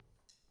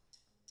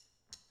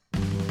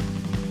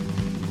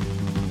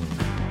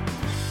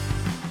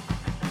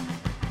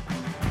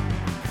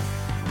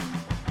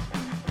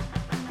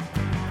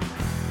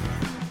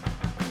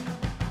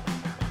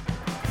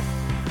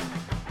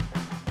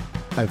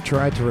I've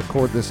tried to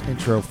record this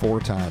intro 4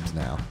 times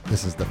now.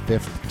 This is the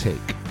 5th take.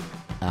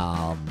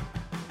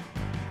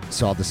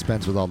 So I'll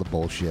dispense with all the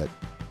bullshit.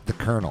 The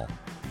Kernal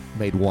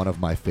made one of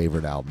my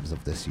favorite albums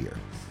of this year.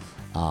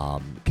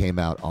 Came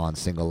out on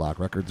Single Lock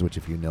Records, which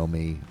if you know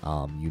me,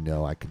 you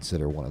know I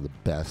consider one of the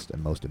best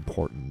and most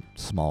important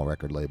small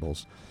record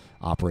labels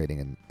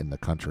operating in the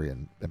country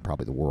and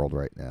probably the world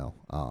right now.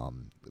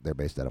 They're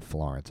based out of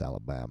Florence,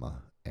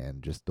 Alabama.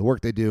 And just the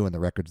work they do and the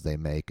records they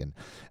make and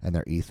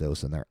their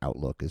ethos and their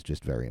outlook is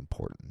just very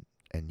important.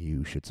 And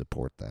you should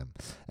support them.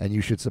 And you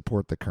should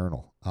support the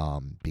Kernal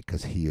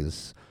because he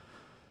is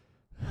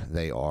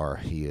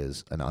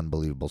an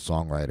unbelievable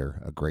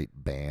songwriter, a great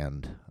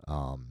band,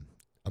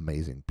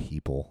 amazing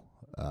people,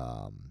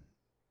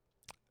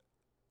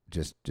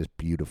 just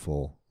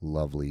beautiful,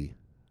 lovely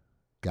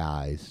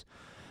guys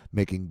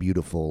making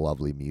beautiful,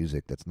 lovely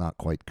music that's not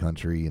quite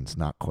country and it's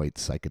not quite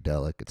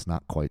psychedelic. It's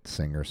not quite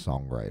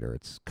singer-songwriter.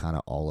 It's kind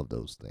of all of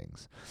those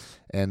things.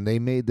 And they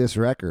made this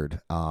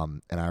record,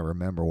 and I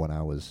remember when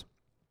I was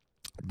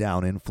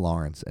down in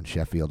Florence and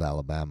Sheffield,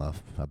 Alabama,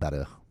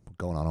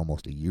 going on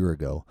almost a year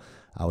ago,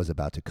 I was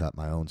about to cut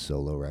my own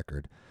solo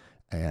record,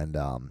 and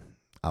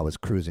I was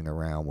cruising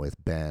around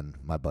with Ben,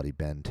 my buddy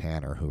Ben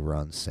Tanner, who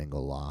runs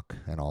Single Lock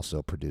and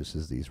also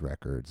produces these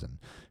records, and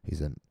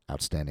he's an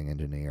outstanding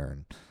engineer,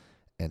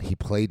 and he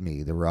played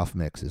me the rough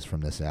mixes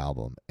from this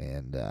album,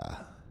 and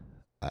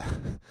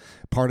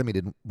part of me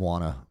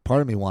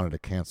wanted to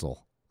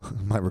cancel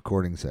my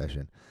recording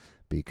session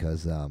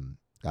because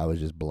I was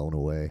just blown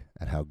away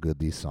at how good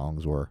these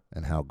songs were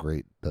and how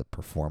great the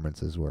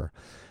performances were,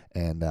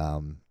 and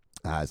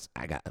I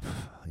got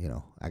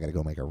to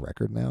go make a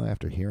record now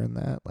after hearing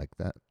that. Like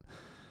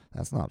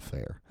that's not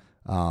fair.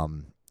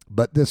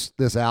 But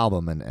this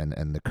album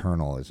and the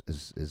Kernal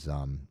is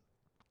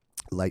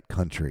light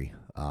country.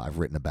 I've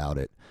written about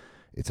it.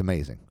 It's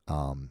amazing.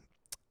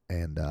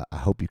 And I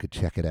hope you could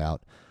check it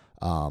out.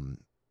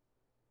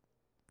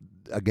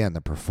 Again,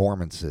 the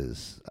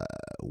performances,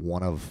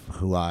 one of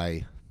who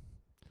I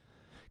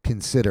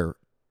consider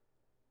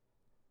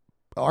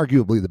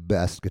arguably the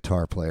best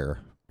guitar player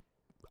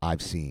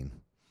I've seen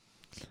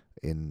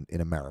in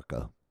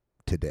America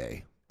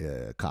today.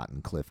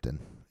 Cotton Clifton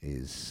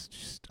is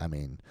just,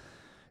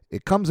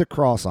 it comes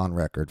across on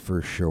record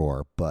for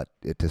sure, but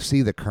to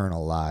see the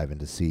Kernal live and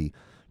to see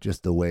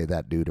just the way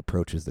that dude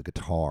approaches the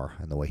guitar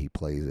and the way he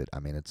plays it,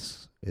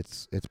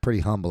 it's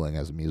pretty humbling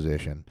as a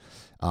musician.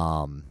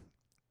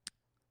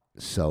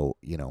 So,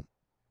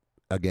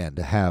 again,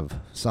 to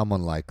have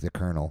someone like the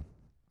Kernal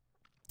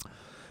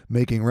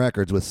making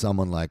records with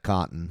someone like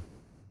Cotton,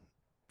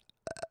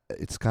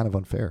 it's kind of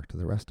unfair to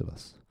the rest of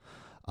us.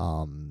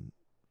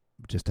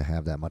 Just to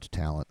have that much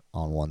talent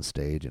on one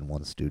stage in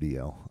one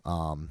studio.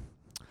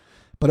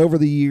 But over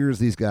the years,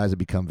 these guys have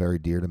become very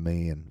dear to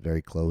me and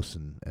very close.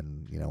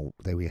 And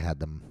we had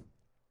them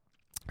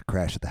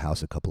crash at the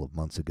house a couple of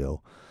months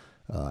ago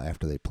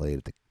after they played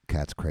at the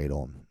Cat's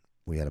Cradle. And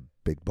we had a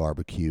big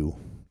barbecue,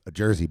 a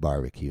Jersey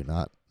barbecue,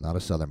 not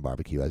a Southern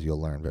barbecue, as you'll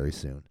learn very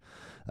soon.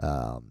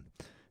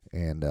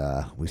 And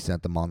we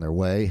sent them on their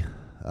way.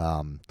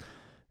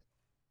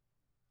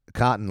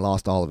 Cotton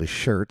lost all of his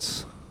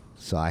shirts,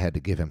 so I had to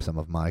give him some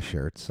of my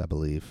shirts, I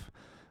believe.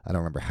 I don't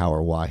remember how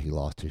or why he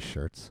lost his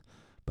shirts,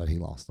 but he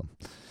lost them.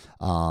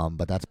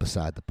 But that's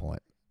beside the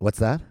point. What's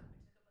that?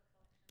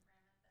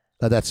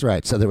 Oh, that's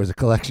right. So there was a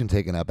collection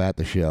taken up at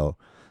the show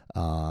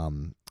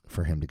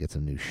for him to get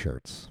some new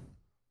shirts.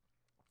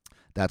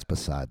 That's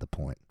beside the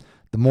point.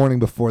 The morning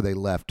before they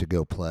left to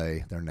go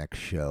play their next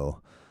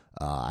show,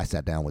 I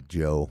sat down with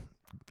Joe,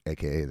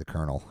 a.k.a. the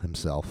Kernal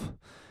himself,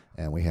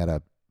 and we had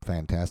a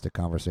fantastic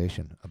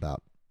conversation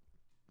about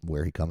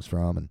where he comes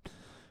from and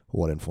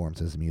what informs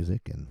his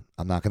music. And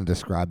I'm not going to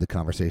describe the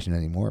conversation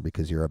anymore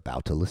because you're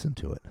about to listen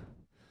to it.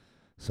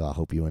 So I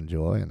hope you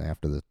enjoy. And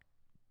after the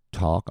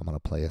talk, I'm going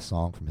to play a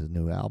song from his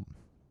new album,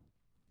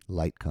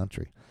 Light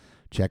Country.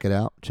 Check it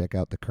out. Check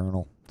out the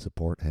Kernal.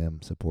 Support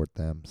him. Support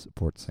them.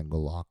 Support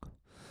Single Lock.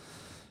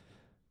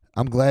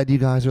 I'm glad you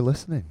guys are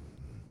listening.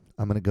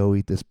 I'm going to go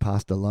eat this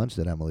pasta lunch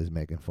that Emily's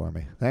making for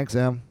me. Thanks,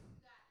 Em.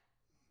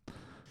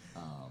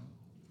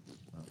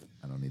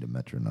 I don't need a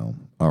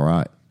metronome. All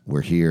right.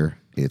 We're here.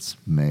 It's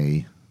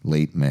May,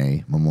 late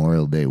May,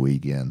 Memorial Day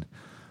weekend,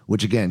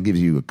 which again gives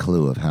you a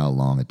clue of how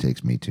long it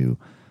takes me to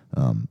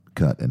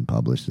cut and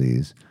publish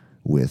these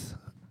with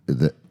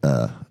the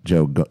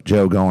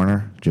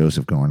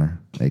Joseph Garner,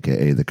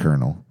 a.k.a. the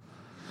Kernal.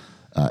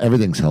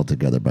 Everything's held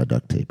together by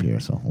duct tape here,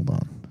 so hold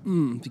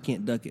on. If you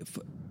can't duck it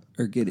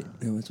or get it,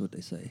 that's what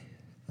they say.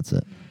 That's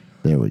it.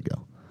 There we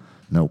go.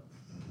 Nope.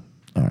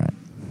 All right.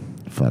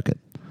 Fuck it.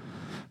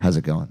 How's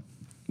it going?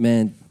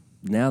 Man,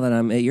 now that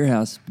I'm at your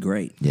house,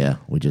 great. Yeah,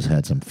 we just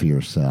had some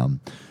fierce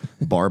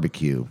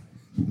barbecue.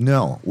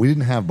 No, we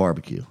didn't have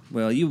barbecue.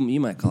 Well, you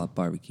might call it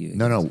barbecue.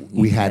 No,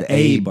 we had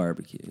a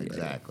barbecue.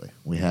 Exactly. Yeah.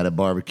 We had a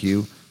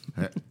barbecue.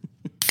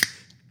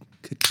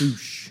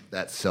 Katoosh.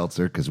 That's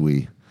seltzer because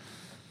we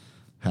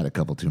had a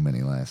couple too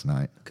many last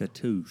night.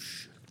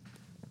 Katoosh.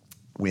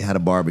 we had a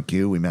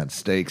barbecue. We had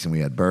steaks and we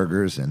had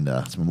burgers, and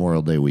it's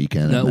Memorial Day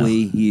weekend. Not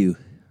and, you.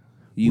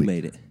 You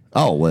made it.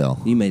 Oh,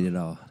 well. You made it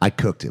all. I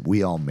cooked it.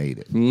 We all made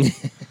it.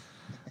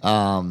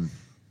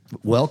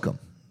 Welcome.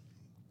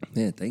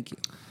 Yeah, thank you.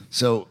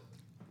 So,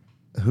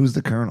 who's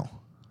the Kernal?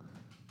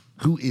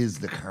 Who is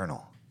the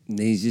Kernal?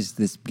 He's just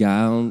this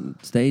guy on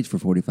stage for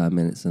 45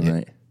 minutes a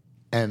night.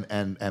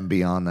 And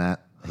beyond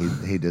that,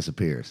 he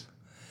disappears.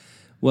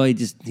 Well,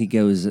 he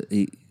goes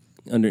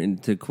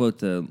to quote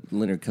the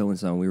Leonard Cohen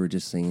song we were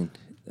just singing.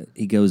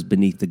 He goes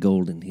beneath the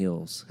golden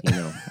hills.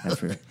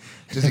 After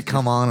Does he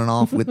come on and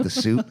off with the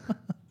suit?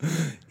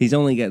 he's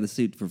only got the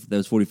suit for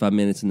those 45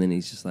 minutes, and then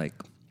he's just like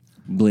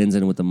blends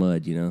in with the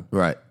mud.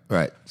 Right.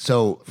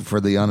 So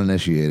for the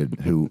uninitiated,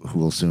 who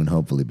will soon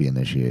hopefully be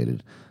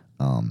initiated,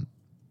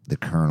 the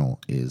Kernal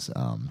is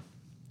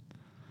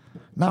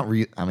not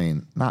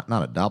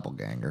a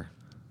doppelganger.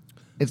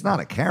 It's not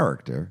a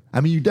character. I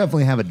mean, you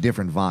definitely have a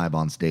different vibe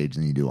on stage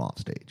than you do off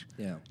stage.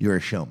 Yeah. You're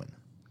a showman.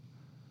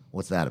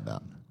 What's that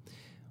about?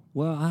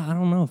 Well, I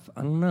don't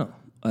know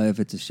if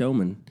it's a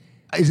showman.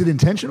 Is it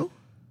intentional?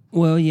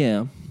 Well,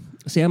 yeah.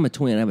 See, I'm a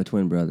twin. I have a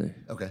twin brother.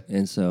 Okay.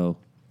 And so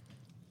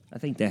I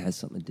think that has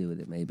something to do with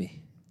it,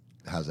 maybe.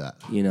 How's that?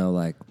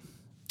 Like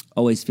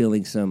always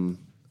feeling some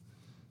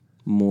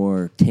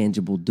more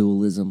tangible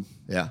dualism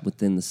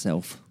within the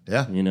self.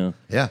 Yeah.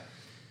 Yeah.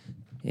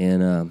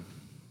 And,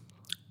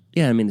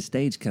 I mean, the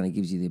stage kind of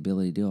gives you the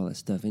ability to do all that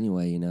stuff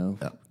anyway, Yeah.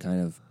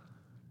 kind of,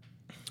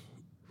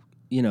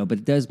 but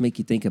it does make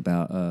you think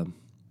about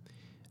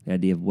the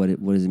idea of what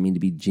does it mean to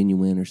be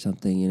genuine or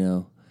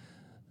something,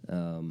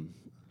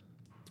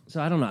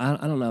 So I don't know.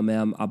 I don't know,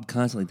 man. I'm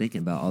constantly thinking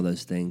about all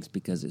those things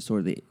because it's sort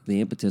of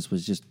the impetus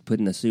was just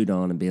putting a suit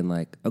on and being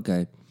like,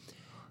 okay,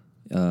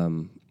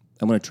 I'm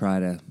going to try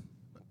to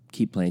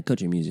keep playing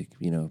country music,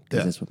 because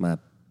that's what my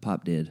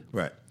pop did.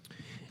 Right.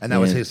 And that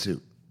was his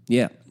suit.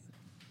 Yeah.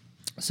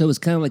 So it was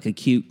kind of like a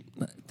cute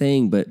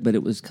thing, but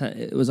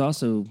it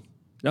also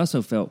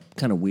felt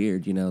kind of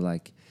weird,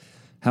 like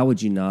how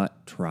would you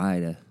not try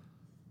to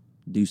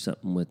do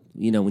something with,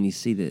 when you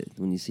see this,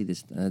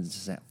 I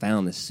just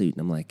found this suit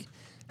and I'm like,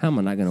 how am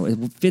I not going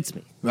to, it fits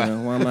me, Right.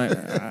 Why am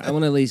I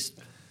want to at least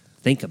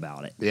think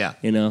about it. Yeah.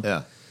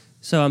 Yeah.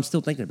 So I'm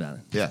still thinking about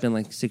it. Yeah. It's been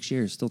like 6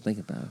 years, still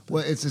thinking about it.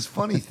 Well, it's this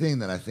funny thing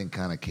that I think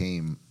kind of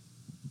came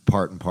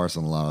part and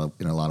parcel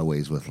in a lot of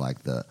ways with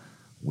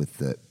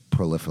the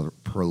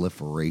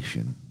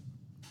proliferation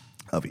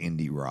of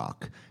indie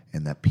rock,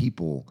 and that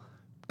people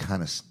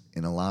kind of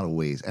in a lot of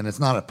ways, and it's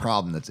not a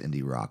problem that's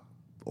indie rock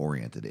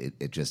oriented.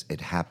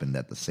 It happened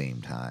at the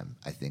same time.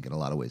 I think in a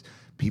lot of ways,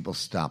 people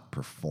stopped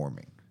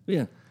performing.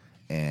 Yeah.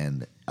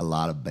 And a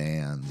lot of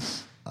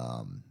bands,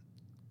 and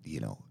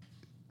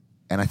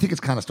I think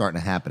it's kind of starting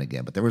to happen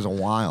again. But there was a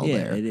while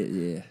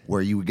there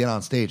where you would get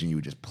on stage and you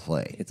would just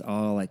play. It's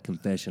all like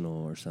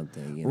confessional or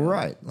something,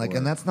 Right?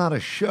 And that's not a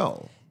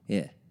show.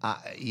 Yeah.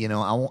 And a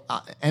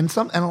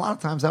lot of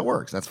times that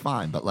works. That's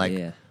fine. But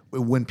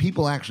when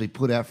people actually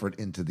put effort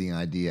into the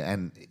idea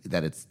and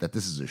that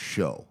this is a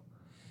show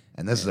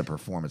and this is a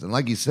performance, and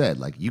like you said,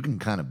 you can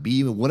kind of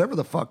be whatever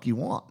the fuck you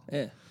want.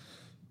 Yeah.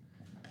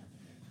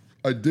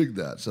 I dig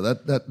that. So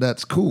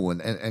that's cool,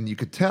 and you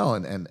could tell,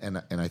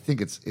 and I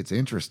think it's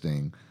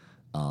interesting,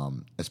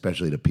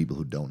 especially to people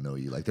who don't know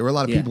you. Like there were a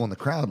lot of people in the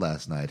crowd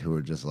last night who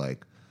were just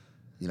like,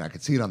 I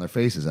could see it on their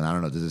faces, and I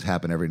don't know, does this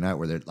happen every night?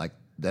 Where they're like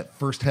that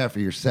first half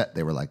of your set,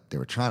 they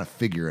were trying to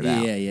figure it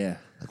out. Yeah.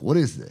 Like, what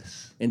is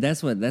this? And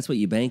that's what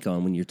you bank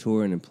on when you're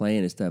touring and playing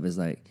and stuff. Is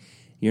like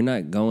you're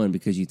not going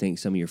because you think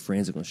some of your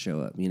friends are going to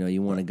show up.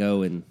 You want to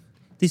go, and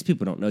these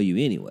people don't know you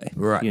anyway.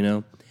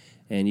 Right.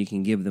 And you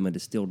can give them a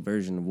distilled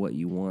version of what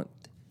you want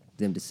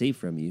them to see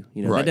from you.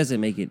 Right. That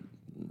doesn't make it,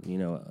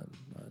 a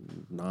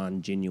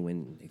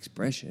non-genuine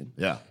expression.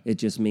 Yeah. It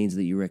just means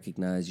that you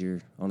recognize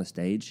you're on a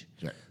stage.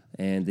 Right.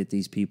 And that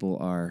these people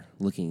are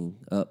looking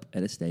up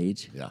at a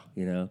stage. Yeah.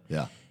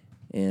 Yeah.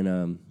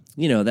 And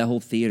that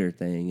whole theater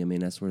thing. I mean,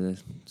 that's where the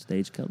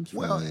stage comes from.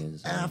 Well, and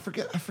I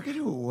forget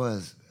who it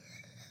was.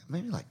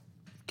 Maybe like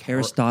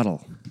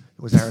Aristotle.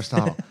 It was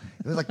Aristotle.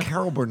 It was like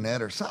Carol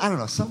Burnett or I don't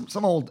know,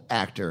 some old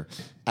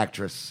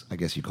actress. I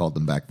guess you called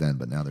them back then,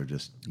 but now they're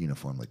just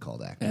uniformly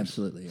called actors.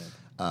 Absolutely.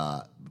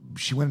 Yeah.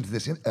 She went into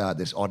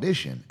this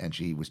audition, and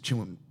she was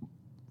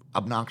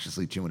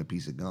obnoxiously chewing a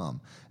piece of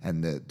gum,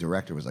 and the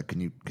director was like, "Can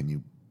you?"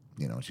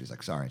 She was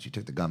like, "Sorry," and she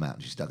took the gum out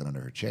and she stuck it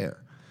under her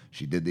chair.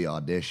 She did the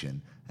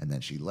audition, and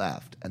then she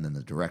left, and then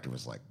the director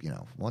was like,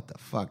 "What the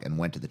fuck?" and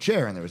went to the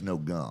chair, and there was no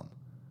gum.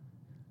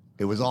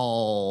 It was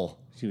all.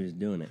 She was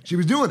doing it. She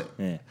was doing it.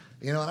 Yeah.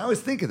 And I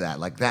always think of that,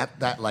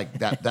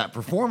 that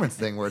performance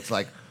thing where it's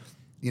like,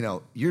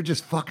 you're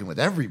just fucking with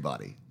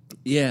everybody.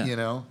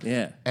 Yeah.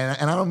 Yeah.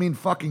 And I don't mean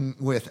fucking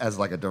with as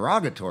like a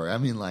derogatory. I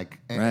mean right.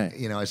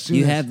 As soon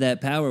you as have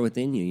that power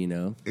within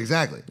you,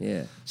 Exactly.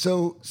 Yeah.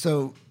 So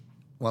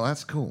well,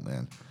 that's cool,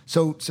 man.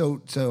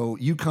 So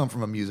you come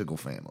from a musical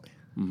family.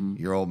 Mm-hmm.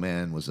 Your old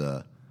man was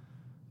a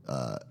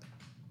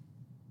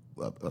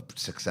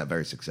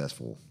very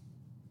successful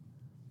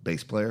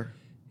bass player.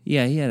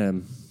 Yeah, he had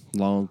a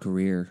long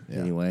career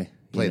anyway.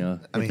 Played- you know,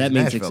 I mean, if that he's a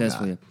means Nashville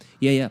successful. guy.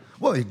 Yeah.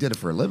 Well, he did it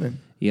for a living.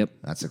 Yep.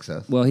 That's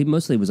success. Well, he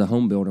mostly was a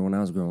home builder when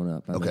I was growing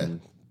up. Okay.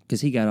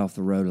 Because he got off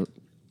the road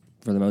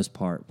for the most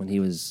part when he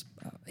was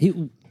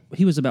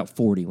he was about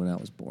 40 when I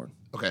was born.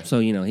 Okay. So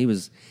you know he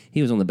was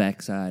on the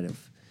backside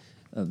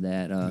of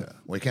that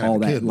Well, you can't all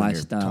have a that kid when you're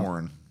lifestyle.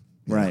 torn.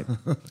 Right.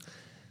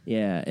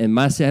 Yeah, and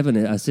I have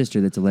a sister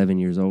that's 11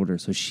 years older,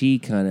 so she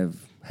kind of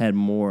had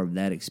more of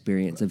that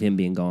experience of him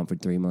being gone for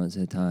 3 months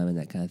at a time and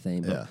that kind of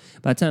thing. But Yeah.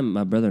 by the time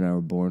my brother and I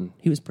were born,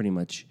 he was pretty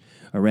much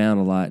around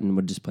a lot and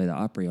would just play the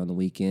Opry on the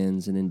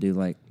weekends and then do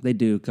like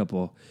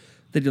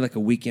a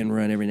weekend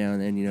run every now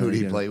and then. You know, Who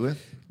did he play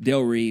with?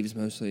 Del Reeves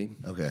mostly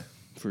Okay.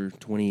 for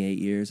 28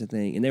 years, I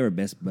think, and they were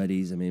best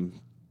buddies. I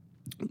mean,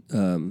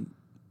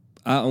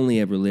 I only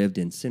ever lived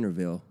in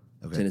Centerville,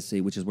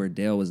 Tennessee, which is where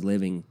Dale was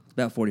living.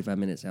 About 45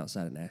 minutes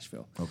outside of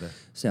Nashville,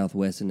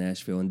 southwest of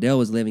Nashville. And Dale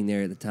was living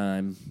there at the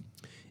time.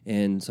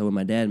 And so when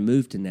my dad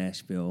moved to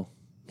Nashville,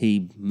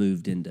 he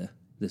moved into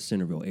the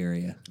Centerville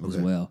area as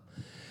well.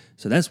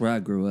 So that's where I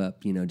grew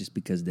up, you know, just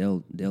because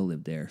Dale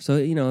lived there. So,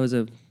 you know,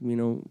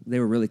 they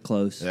were really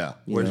close. Yeah.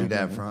 Where's your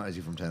dad from? Is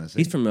he from Tennessee?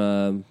 He's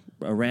from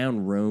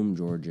around Rome,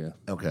 Georgia.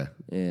 Okay.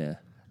 Yeah.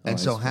 And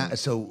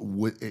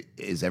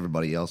is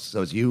everybody else?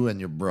 So it's you and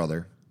your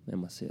brother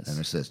And my sis. and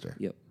your sister.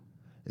 Yep.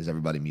 Is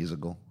everybody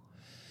musical?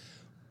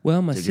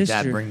 Well, my Did sister.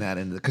 your dad bring that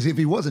into? Because if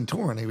he wasn't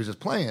touring, he was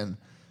just playing.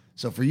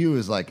 So for you,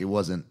 it's like it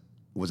wasn't.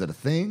 Was it a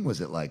thing?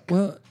 Was it like?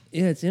 Well,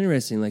 yeah, it's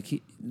interesting. Like I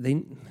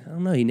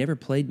don't know. He never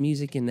played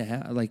music in the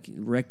house, like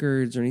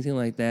records or anything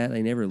like that.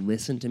 They never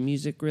listened to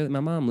music. Really,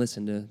 my mom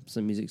listened to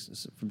some music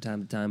from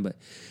time to time,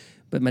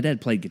 but my dad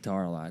played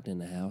guitar a lot in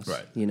the house.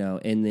 Right. You know,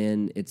 and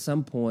then at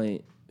some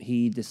point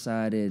he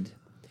decided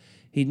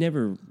he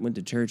never went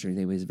to church or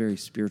anything. But he's a very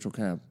spiritual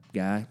kind of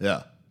guy.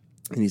 Yeah.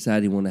 And he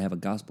decided he wanted to have a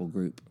gospel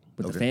group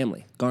with the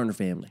family, Garner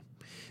family.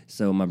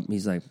 So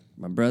he's like,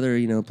 my brother,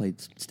 you know,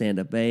 played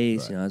stand-up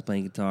bass. Right. You know, I was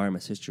playing guitar. My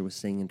sister was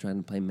singing, trying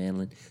to play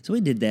mandolin. So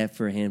we did that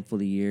for a handful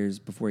of years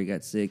before he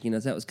got sick. You know,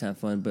 so that was kind of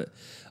fun. But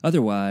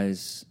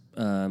otherwise,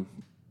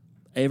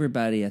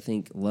 everybody, I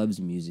think,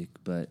 loves music.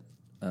 But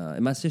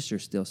and my sister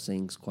still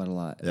sings quite a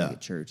lot like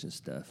at church and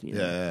stuff. You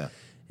know? Yeah.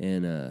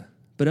 And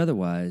but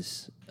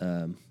otherwise,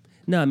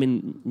 no, I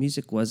mean,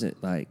 music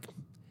wasn't like.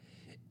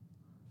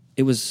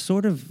 It was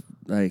sort of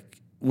like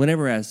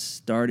whenever I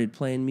started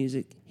playing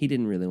music, he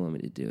didn't really want me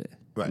to do it.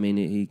 Right. I mean,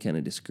 he kind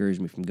of discouraged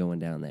me from going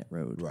down that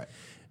road. Right.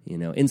 You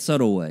know, in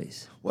subtle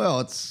ways. Well,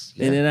 it's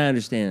and then I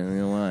understand. I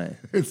know why.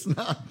 It's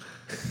not.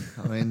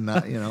 I mean,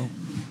 not, you know,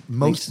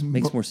 makes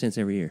more sense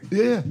every year.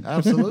 Yeah,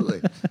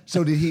 absolutely.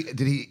 So he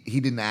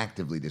didn't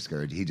actively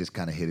discourage. He just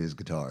kind of hit his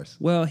guitars.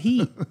 Well,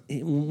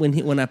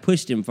 when I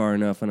pushed him far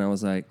enough, and I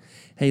was like,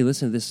 "Hey,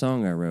 listen to this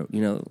song I wrote,"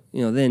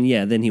 then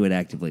he would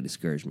actively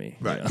discourage me.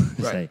 Right. You know?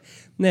 Right. Say,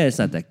 "Nah, it's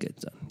not that good,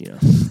 son." You know.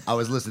 I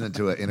was listening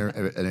to an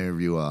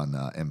interview on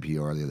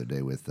NPR the other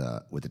day with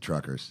the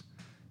truckers,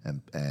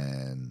 and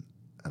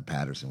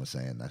Patterson was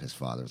saying that his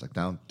father was like,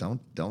 don't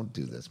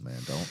do this, man.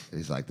 Don't.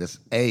 He's like, this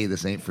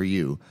ain't for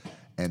you,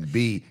 and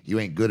B, you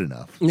ain't good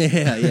enough.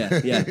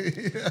 Yeah.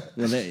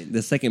 Well,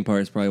 the second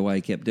part is probably why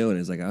he kept doing it.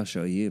 It's like, I'll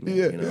show you, man.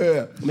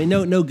 Yeah. I mean,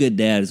 no good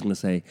dad is going to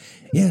say,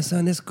 yeah,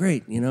 son, that's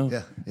great, you know.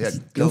 Yeah.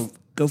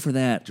 Go for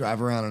that.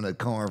 Drive around in a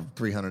car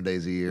 300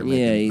 days a year.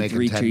 Eat making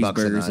 3 $10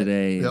 cheeseburgers a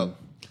day.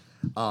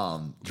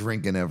 Yep.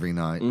 Drinking every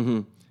night.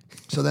 Mm-hmm.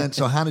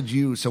 So how did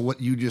you? So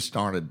what you just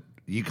started?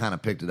 You kind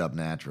of picked it up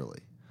naturally.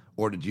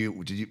 Or did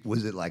you?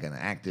 Was it like an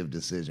active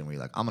decision where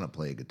you're like, I'm going to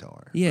play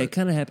guitar? Yeah, it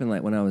kind of happened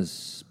like when I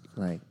was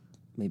like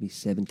maybe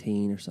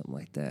 17 or something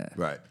like that.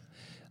 Right.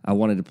 I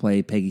wanted to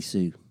play Peggy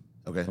Sue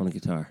on a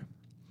guitar.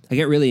 I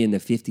got really into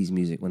 50s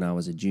music when I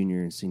was a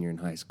junior and senior in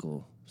high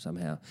school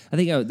somehow. I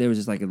think there was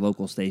just like a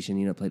local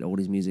station, played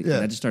oldies music. Yeah.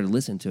 And I just started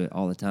listening to it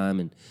all the time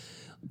and,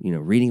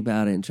 reading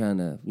about it and trying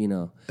to,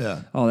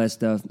 all that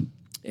stuff.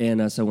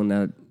 And so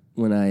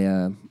when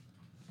I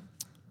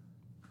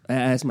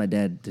asked my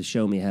dad to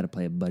show me how to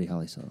play a Buddy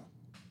Holly song,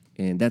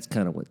 and that's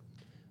kind of what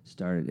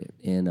started it.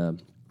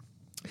 And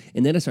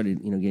then I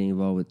started, getting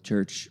involved with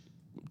church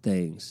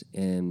things.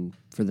 And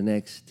for the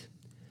next,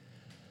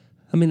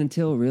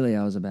 until really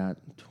I was about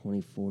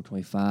 24,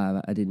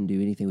 25, I didn't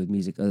do anything with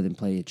music other than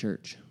play at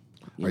church.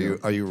 Are you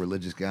a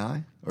religious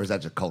guy, or is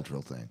that just a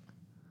cultural thing?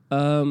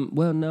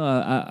 Well, no,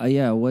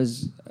 I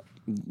was.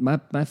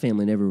 My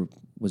family never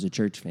was a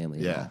church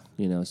family at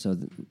all, so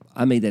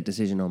I made that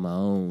decision on my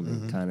own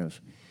and kind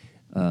of.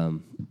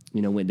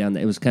 Went down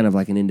that. It was kind of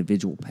like an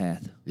individual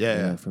path,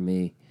 for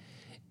me.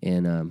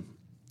 And,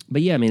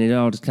 but yeah, it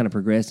all just kind of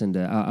progressed into,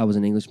 I was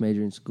an English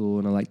major in school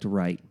and I like to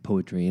write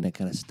poetry and that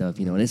kind of stuff,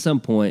 and at some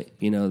point,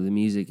 the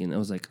music, and I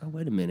was like, oh,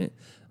 wait a minute,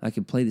 I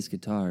could play this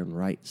guitar and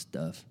write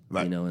stuff,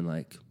 and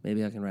like,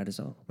 maybe I can write a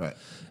song. Right.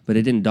 But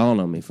it didn't dawn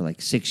on me for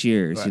like 6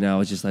 years, I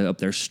was just like up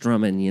there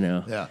strumming,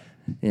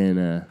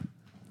 and,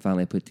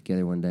 finally I put it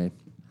together one day.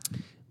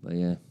 But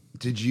yeah.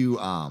 Did you,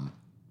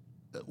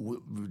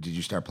 did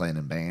you start playing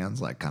in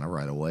bands like kind of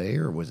right away,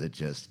 or was it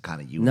just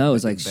kind of you? No, it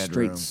was in like the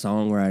straight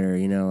bedroom?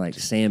 songwriter, like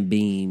Sam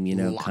Beam,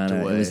 Locked kind of.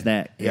 It away. was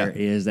that Yeah. era,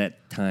 it was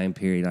that time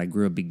period. I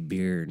grew a big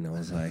beard, and I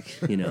was like,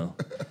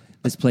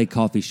 let's play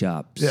coffee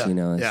shops, Yeah,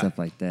 and yeah. stuff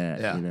like that,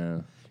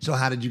 Yeah. So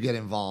how did you get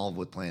involved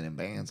with playing in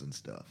bands and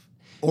stuff?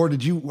 Or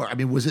did you? I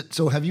mean, was it?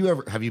 So have you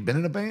been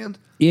in a band?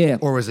 Yeah.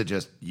 Or was it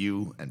just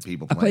you and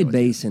people I playing? played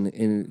bass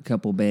in a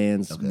couple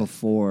bands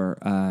before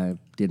I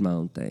did my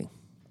own thing.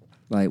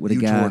 Like with You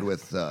a guy, toured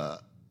with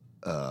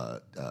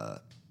man,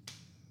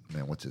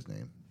 what's his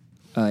name?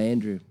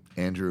 Andrew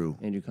Andrew.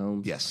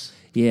 Combs. Yes.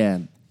 Yeah.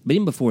 But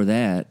even before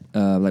that,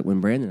 like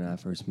when Brandon and I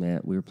first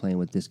met, we were playing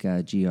with this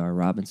guy, G.R.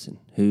 Robinson,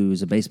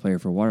 who's a bass player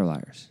for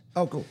Waterliars.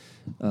 Oh, cool.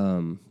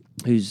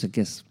 Who's, I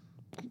guess,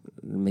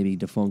 maybe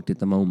defunct at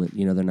the moment.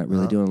 They're not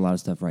really doing a lot of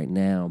stuff right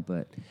now.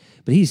 But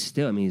he's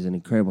still, he's an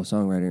incredible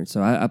songwriter.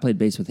 So I played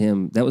bass with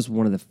him. That was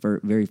one of the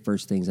very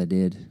first things I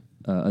did,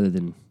 other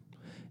than,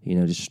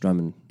 just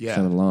strumming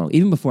along.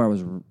 Even before I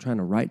was trying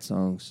to write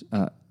songs,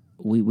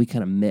 we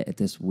kind of met at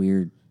this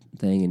weird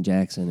thing in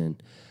Jackson,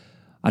 and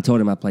I told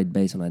him I played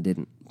bass and I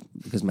didn't,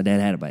 because my dad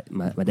had a bass.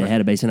 My dad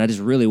had a bass, and I just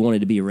really wanted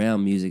to be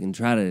around music and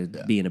try to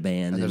be in a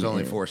band. And there's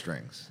only 4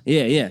 strings.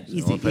 Yeah, So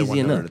easy play one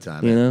enough. note at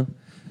a time.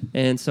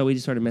 And so we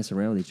just started messing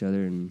around with each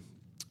other, and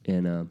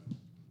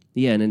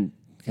then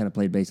kind of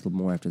played bass a little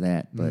more after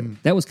that.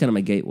 But that was kind of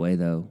my gateway,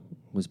 though,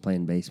 was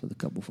playing bass with a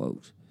couple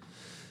folks,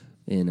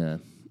 and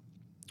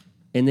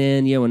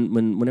then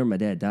whenever my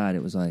dad died,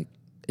 it was like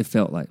it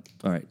felt like,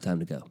 all right, time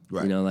to go.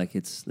 Right. Like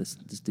let's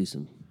do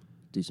some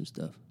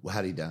stuff. Well,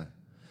 how did he die?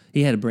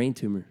 He had a brain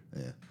tumor.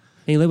 Yeah. And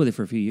he lived with it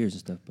for a few years and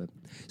stuff, but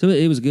so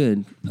it was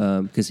good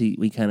because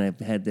we kind of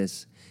had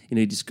this.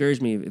 He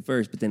discouraged me at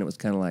first, but then it was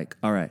kind of like,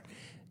 all right,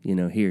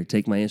 here,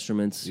 take my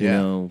instruments.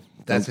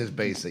 That's his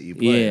bass that you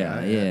play. Yeah,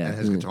 right? yeah. And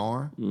his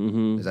guitar.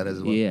 Mm-hmm. Is that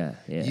his? Yeah,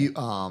 yeah.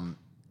 You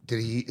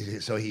did he?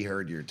 So he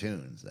heard your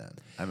tunes then?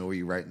 I mean, were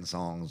you writing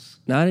songs?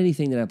 Not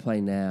anything that I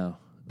play now,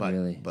 But-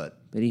 really. but-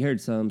 he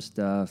heard some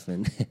stuff,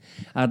 and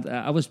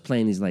I was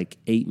playing these like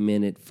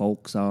 8-minute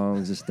folk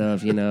songs and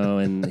stuff,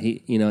 and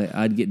he,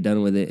 I'd get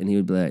done with it, and he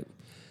would be like,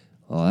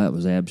 "Oh, that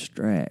was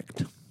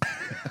abstract,"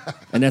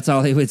 and that's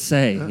all he would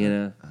say,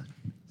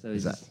 So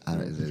he's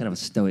kind of a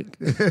stoic.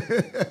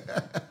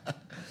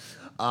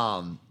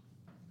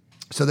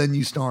 So then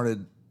you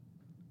started.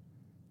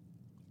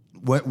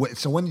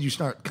 So when did you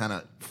start kind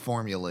of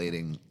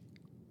formulating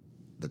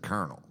the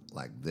Kernal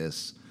like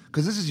this?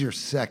 Because this is your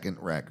second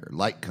record,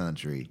 Light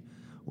Country,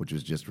 which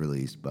was just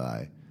released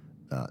by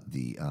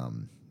the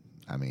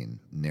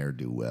Ne'er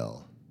Do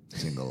Well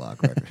Single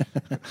Lock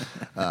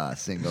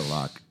Records, Single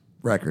Lock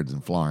Records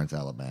in Florence,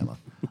 Alabama.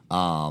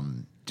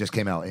 Just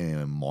came out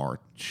in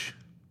March.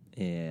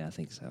 Yeah, I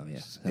think so. Yeah,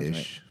 that's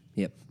Ish.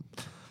 right.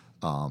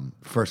 Yep.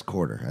 First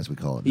quarter, as we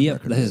call it. in Yep.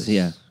 record That's,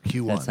 business. yeah.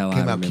 Q1 That's how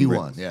came I out remember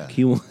Q1. it. Yeah.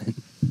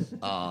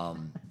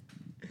 Q1.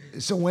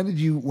 So when did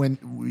you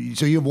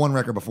so you have one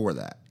record before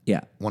that?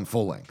 Yeah. One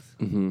full length.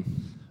 Mm-hmm.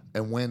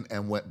 And when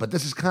but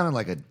this is kind of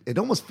like it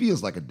almost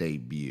feels like a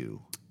debut.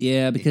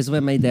 Yeah, because I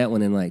made that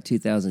one in like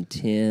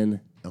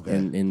 2010. Okay.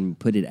 And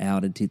put it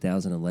out in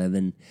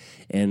 2011,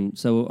 and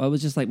so it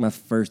was just like my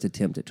first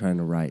attempt at trying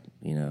to write,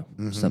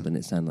 something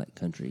that sounded like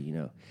country,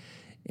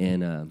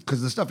 and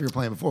Because the stuff you were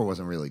playing before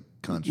wasn't really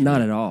country. not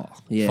at all,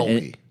 yeah,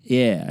 Folky.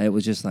 it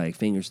was just like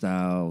finger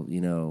style,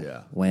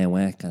 Yeah. wham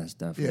whack kind of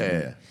stuff,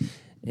 Yeah.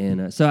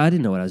 And so I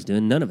didn't know what I was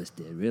doing. None of us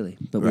did really,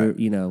 but Right.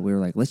 we were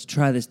like, let's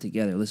try this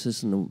together. Let's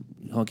listen to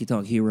Honky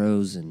Tonk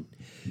Heroes and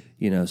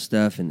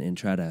stuff, and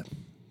try to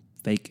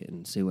fake it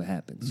and see what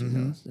happens.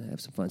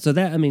 Have some fun. So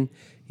that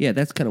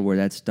that's kind of where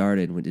that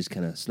started. And we just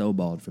kind of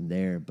snowballed from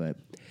there. But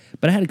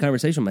I had a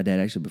conversation with my dad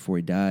actually before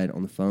he died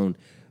on the phone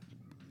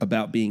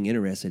about being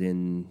interested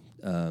in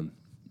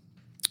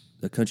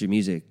the country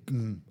music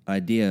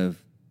idea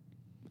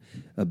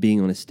of being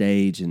on a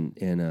stage and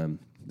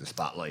The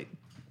spotlight.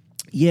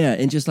 yeah,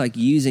 and just like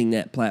using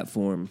that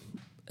platform,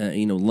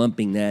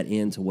 lumping that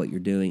into what you're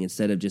doing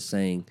instead of just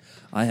saying,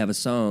 I have a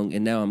song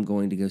and now I'm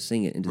going to go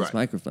sing it into this Right.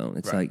 microphone.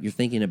 It's Right. like you're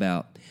thinking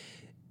about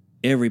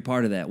every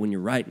part of that when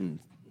you're writing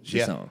the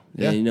Yeah. song.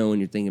 Yeah. And when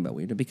you're thinking about what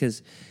you're doing.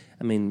 Because,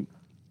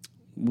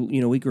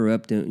 we grew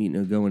up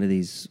doing, going to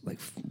these, like,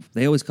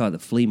 they always call it the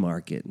flea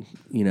market.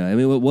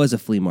 It was a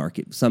flea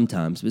market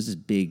sometimes. It was this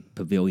big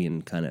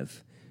pavilion kind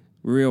of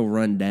real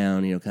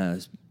rundown, kind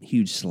of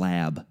huge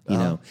slab,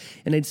 and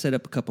they'd set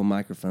up a couple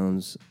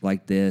microphones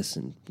like this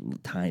and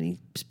tiny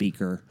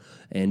speaker,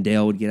 and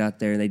Dale would get out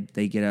there and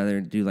they'd get out there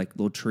and do like a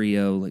little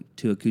trio, like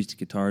 2 acoustic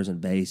guitars and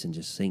bass and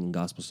just singing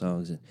gospel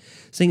songs and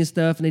singing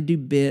stuff, and they'd do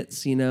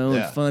bits,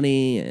 and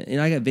funny,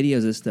 and I got videos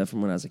of this stuff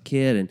from when I was a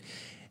kid, and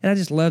I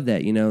just love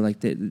that, like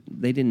they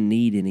didn't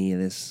need any of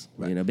this,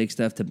 big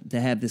stuff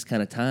to have this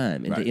kind of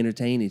time and to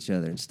entertain each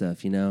other and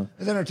stuff,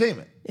 It's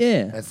entertainment.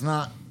 Yeah. It's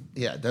not.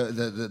 Yeah,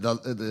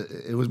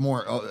 it was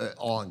more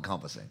all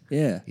encompassing.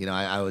 Yeah.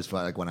 I always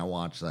felt like when I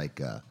watched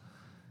like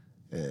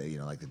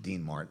the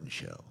Dean Martin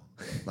show.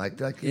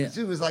 Yeah.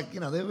 it was like,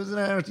 there was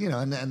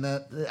and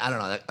that, I don't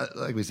know,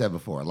 like we said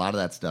before, a lot of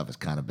that stuff has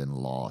kind of been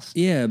lost.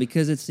 Yeah,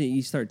 because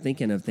you start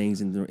thinking of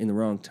things in the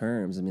wrong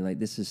terms. I mean, like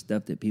this is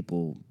stuff that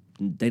people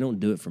they don't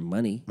do it for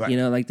money. Right.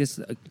 Like this,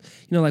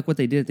 like what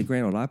they did at the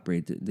Grand Ole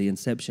Opry. The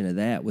inception of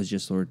that was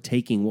just sort of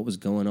taking what was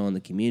going on in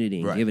the community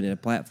and Right. giving it a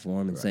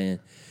platform and saying,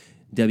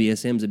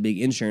 WSM's a big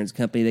insurance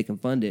company; they can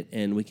fund it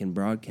and we can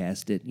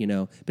broadcast it.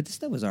 But this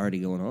stuff was already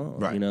going on.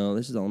 Right.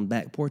 This is on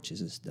back porches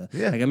and stuff.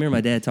 Yeah. Like I remember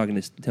my dad telling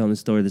this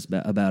story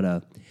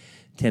about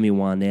Tammy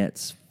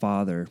Wynette's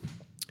father,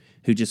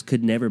 who just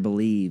could never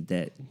believe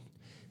that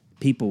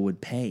people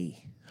would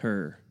pay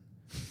her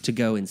to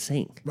go and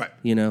sing. Right.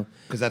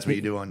 Because that's what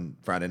you do on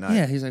Friday night.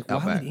 Yeah, he's like, why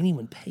Outback. would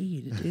anyone pay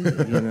you to do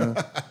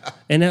it?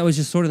 And that was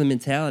just sort of the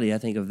mentality, I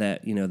think, of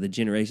that, the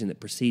generation that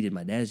preceded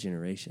my dad's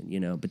generation,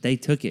 But they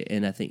took it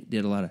and I think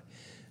did a lot of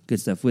good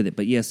stuff with it.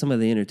 But yeah, some of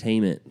the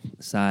entertainment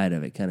side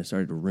of it kind of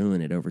started to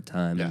ruin it over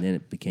time, Yeah. and then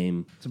it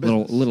became a a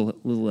little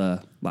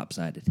business.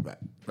 lopsided. Right.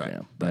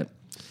 But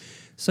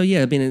so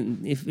yeah, I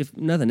mean, if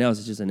nothing else,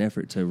 it's just an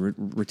effort to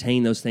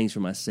retain those things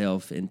for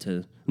myself and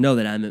to know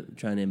that I'm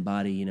trying to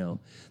embody,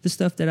 the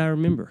stuff that I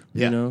remember,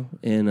 Yeah.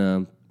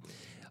 And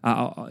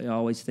I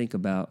always think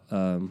about,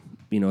 a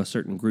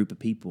certain group of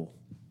people,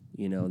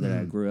 that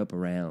I grew up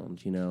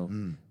around,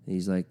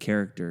 these like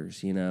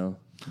characters,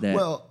 that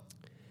Well,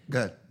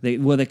 good.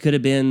 they could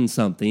have been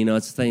something,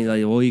 it's the thing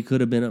like, well, you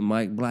could have been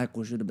Mike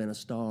Blackwell should have been a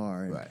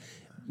star, and, Right.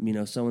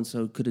 So and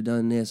so could have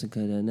done this and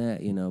could have done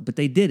that, but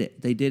they did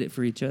it. They did it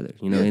for each other,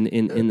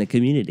 in the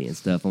community and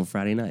stuff on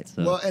Friday nights.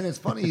 So. Well, and it's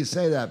funny you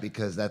say that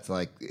because that's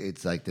like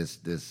it's like this.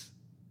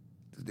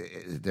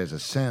 There's a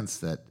sense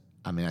that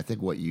I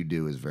think what you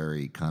do is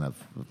very kind of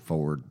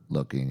forward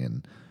looking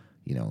and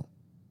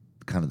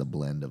kind of the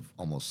blend of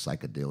almost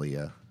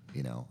psychedelia,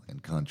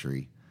 and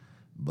country,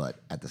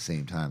 but at the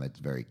same time it's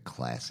very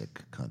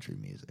classic country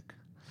music,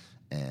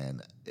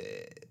 and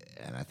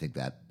I think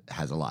that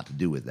has a lot to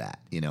do with that,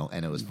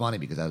 And it was funny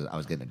because I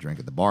was getting a drink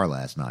at the bar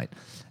last night,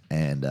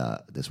 and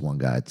this one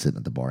guy sitting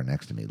at the bar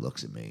next to me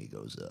looks at me. He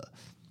goes,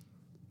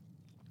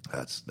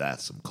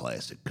 "That's some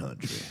classic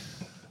country."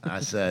 I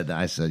said,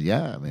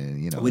 "Yeah, I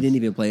mean, We didn't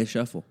even play a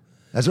shuffle.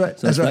 that's right.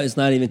 So That's right." it's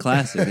not even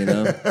classic,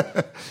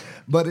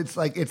 But it's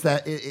like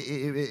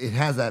it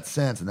has that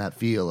sense and that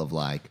feel of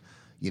like,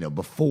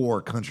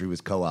 before country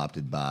was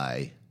co-opted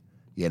by,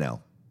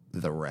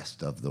 the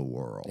rest of the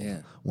world.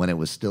 Yeah. When it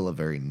was still a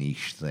very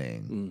niche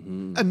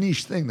thing, a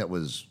niche thing that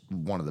was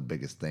one of the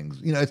biggest things.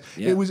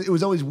 It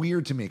was always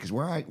weird to me because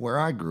where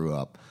I grew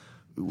up,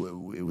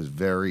 it was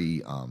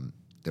very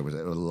there was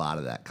a lot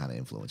of that kind of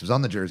influence. It was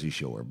on the Jersey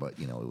Shore, but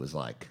it was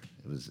like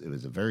it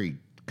was a very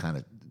kind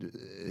of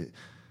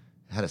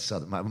had a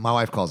southern. My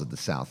wife calls it the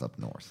South up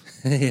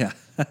north. Yeah.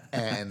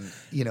 And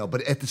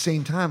but at the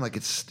same time, like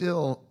it's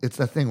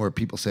that thing where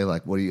people say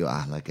like, "What do you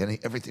like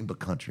everything but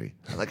country?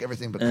 I like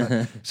everything but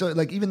country." So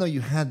like even though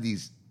you had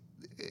these,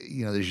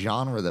 the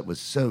genre that was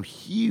so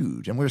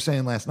huge, and we were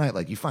saying last night,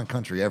 like you find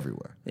country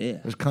everywhere. Yeah.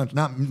 There's country,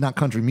 not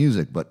country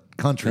music, but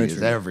country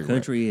is everywhere.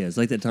 Country is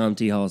like that Tom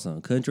T. Hall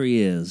song.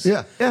 Country is.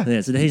 Yeah.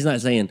 So he's not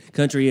saying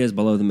country is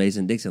below the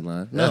Mason-Dixon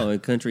line. No,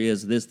 country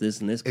is this,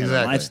 and this kind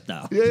of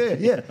lifestyle.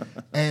 Yeah.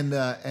 And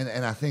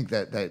I think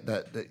that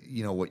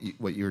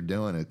what you're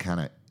doing, it kind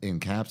of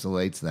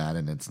encapsulates that,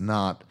 and it's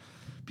not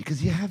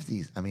because you have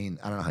these. I mean,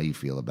 I don't know how you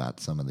feel about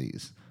some of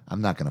these.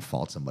 I'm not going to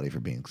fault somebody for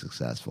being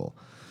successful,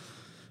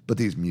 but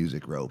these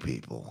Music Row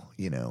people,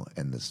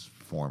 and this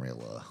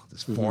formula,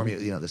 this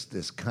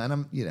kind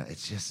of,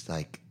 it's just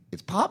like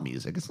it's pop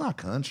music. It's not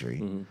country,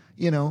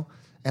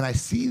 And I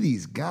see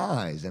these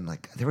guys, and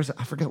like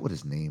I forgot what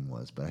his name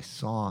was, but I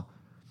saw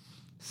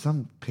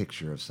some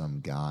picture of some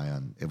guy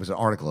on. It was an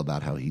article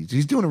about how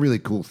he's doing a really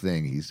cool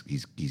thing. He's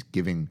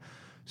giving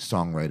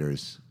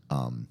songwriters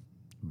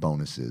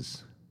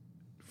bonuses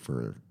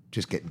for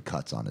just getting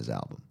cuts on his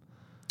album.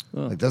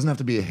 Oh. Like, it doesn't have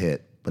to be a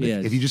hit, but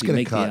if you just get a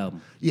make the cut,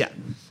 album.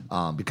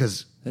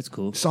 because That's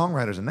cool.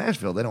 songwriters in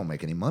Nashville, they don't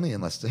make any money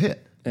unless it's a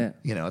hit. Yeah.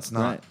 It's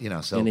not.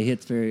 Right. So and a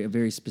hit's a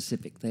very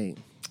specific thing.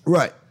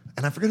 right.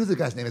 And I forget who the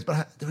guy's name is,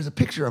 but there was a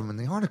picture of him in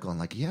the article, and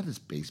like he had this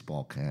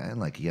baseball cap, and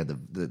like he had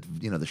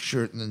the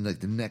shirt and then like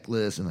the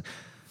necklace, and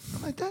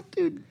I'm like that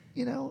dude,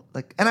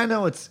 like, and I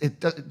know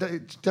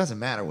it doesn't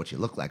matter what you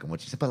look like and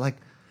what you say, but like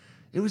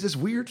it was this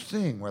weird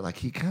thing where like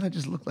he kind of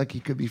just looked like he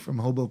could be from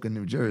Hoboken,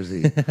 New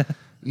Jersey,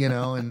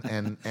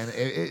 and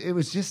it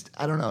was just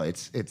I don't know.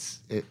 It's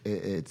I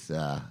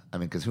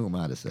mean, because who am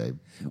I to say?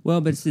 Well,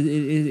 but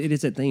it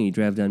is that thing. You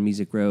drive down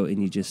Music Row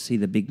and you just see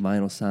the big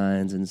vinyl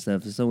signs and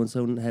stuff. So and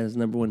so has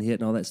 #1 hit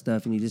and all that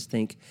stuff, and you just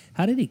think,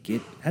 how did he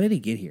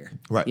get here?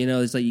 Right.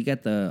 It's like you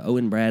got the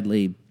Owen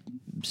Bradley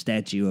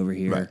statue over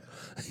here, Right.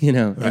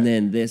 and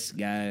then this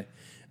guy.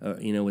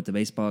 With the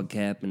baseball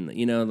cap and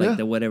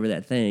the whatever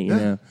that thing,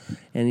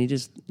 and you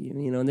just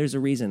and there's a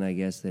reason I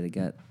guess that it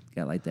got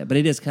like that, but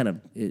it is kind of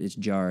it's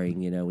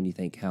jarring, when you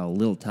think how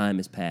little time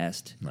has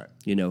passed, right.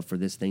 For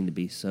this thing to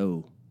be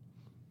so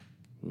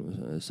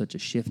such a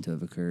shift to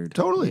have occurred,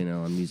 Totally.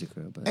 on Music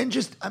Row, but. And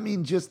just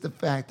the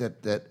fact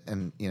that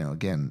and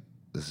again,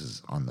 this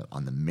is on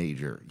the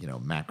major,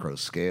 macro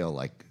scale,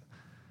 like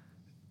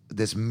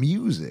this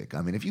music.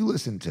 I mean, if you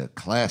listen to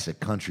classic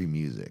country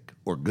music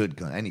or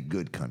any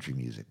good country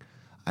music,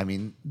 I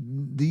mean,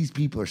 these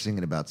people are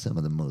singing about some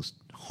of the most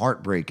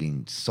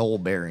heartbreaking,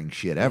 soul-bearing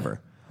shit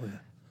ever. Oh, yeah.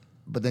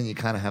 But then you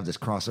kind of have this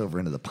crossover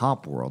into the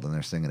pop world, and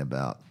they're singing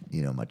about,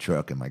 my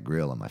truck and my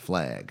grill and my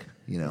flag.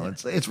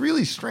 It's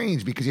really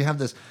strange because you have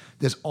this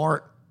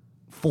art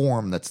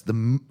form that's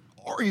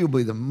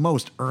arguably the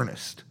most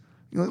earnest.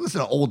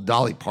 Listen to old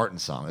Dolly Parton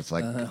song. It's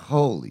like,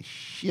 holy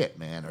shit,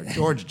 man, or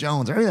George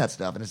Jones, or any of that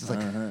stuff. And it's just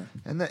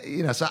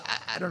like, so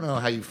I don't know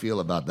how you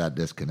feel about that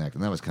disconnect.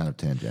 And that was kind of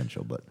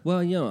tangential, but well,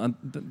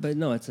 but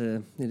no, it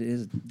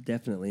is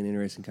definitely an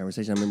interesting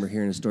conversation. I remember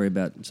hearing a story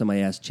about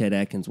somebody asked Chet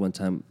Atkins one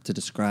time to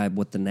describe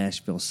what the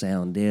Nashville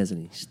sound is,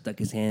 and he stuck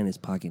his hand in his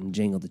pocket and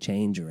jingled the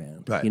change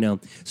around. Right.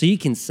 So you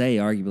can say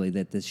arguably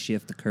that this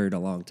shift occurred a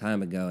long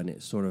time ago, and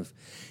it's sort of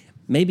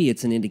maybe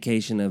it's an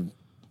indication of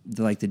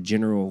the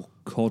general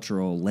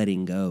cultural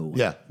letting go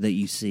that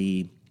you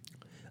see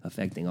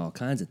affecting all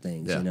kinds of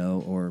things,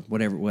 or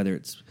whatever, whether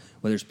it's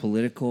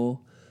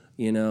political,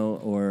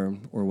 or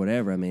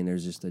whatever. I mean,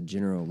 there's just a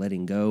general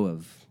letting go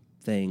of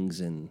things,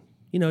 and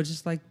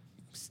just like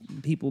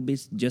people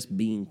just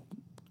being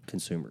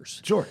consumers,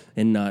 sure,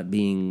 and not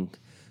being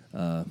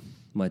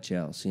much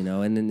else,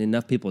 and then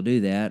enough people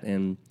do that,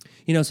 and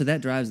so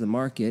that drives the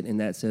market, and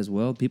that says,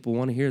 well, people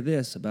want to hear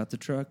this about the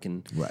truck,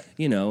 and right.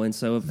 And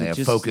so if it's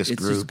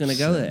just going to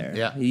go there.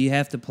 Yeah. You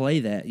have to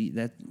play that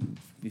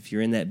if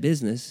you're in that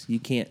business, you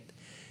can't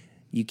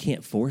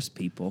force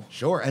people.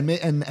 Sure, and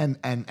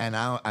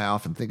I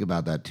often think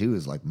about that too.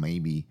 Is like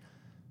maybe,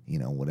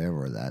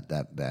 whatever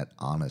that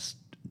honest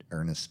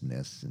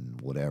earnestness and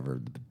whatever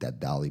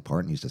that Dolly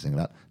Parton used to sing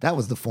about. That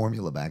was the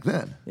formula back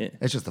then. Yeah.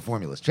 It's just the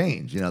formula's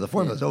changed. The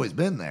formula's always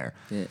been there.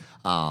 Yeah.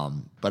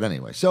 But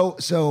anyway, so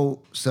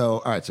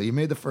all right. So you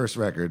made the first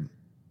record.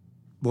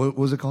 What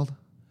was it called?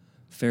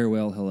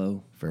 Farewell,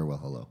 Hello. Farewell,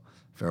 Hello.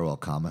 Farewell,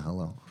 comma,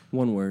 hello.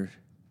 One word.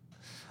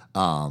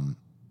 And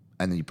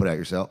then you put out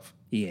yourself.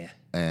 Yeah.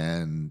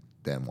 And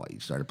then what? You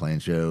started playing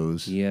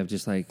shows. Yeah,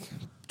 just like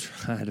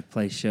try to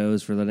play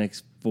shows for the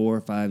next 4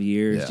 or 5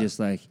 years. Yeah. Just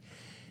like.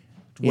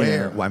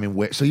 Where? Well, I mean,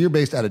 where? So you're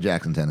based out of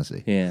Jackson,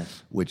 Tennessee. Yeah.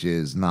 Which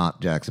is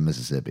not Jackson,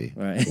 Mississippi.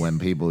 Right. When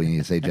people,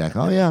 you say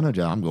Jackson, oh, yeah, I know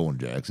Jackson. I'm going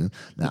to Jackson.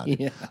 No.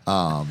 Yeah.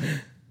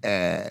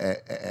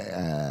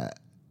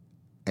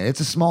 And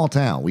it's a small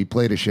town. We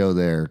played a show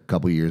there a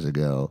couple years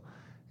ago,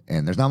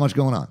 and there's not much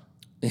going on.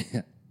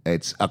 Yeah.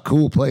 It's a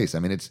cool place. I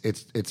mean,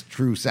 it's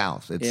true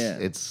South.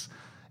 It's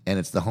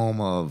the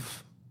home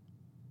of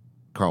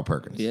Carl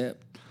Perkins. Yeah.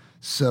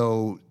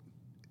 So,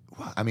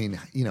 I mean,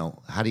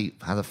 how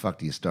the fuck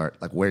do you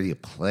start? Like, where do you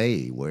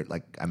play?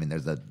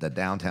 There's the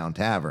Downtown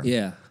Tavern.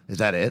 Yeah. Is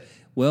that it?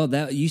 Well,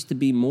 that used to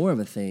be more of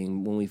a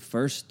thing when we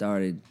first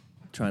started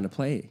trying to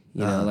play.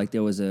 Like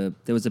there was a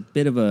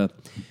bit of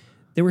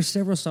there were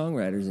several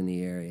songwriters in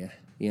the area,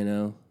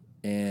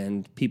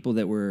 and people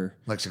that were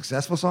like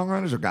successful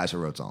songwriters or guys who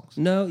wrote songs.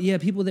 No, yeah,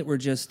 people that were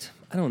just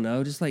I don't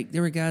know, just like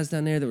there were guys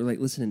down there that were like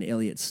listening to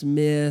Elliott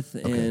Smith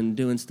and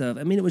doing stuff.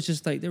 I mean, it was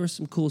just like there was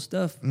some cool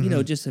stuff.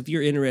 Mm-hmm. Just if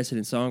you're interested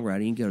in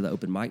songwriting, you can go to the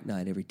open mic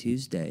night every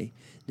Tuesday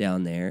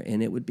down there,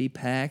 and it would be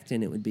packed,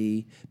 and it would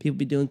be people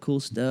be doing cool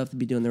stuff, they'd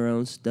be doing their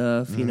own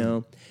stuff,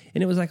 and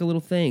it was like a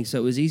little thing. So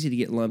it was easy to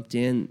get lumped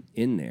in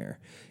there,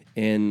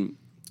 and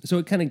so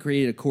it kind of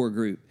created a core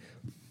group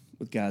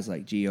with guys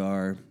like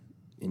GR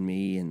and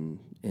me and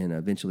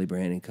eventually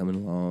Brandon coming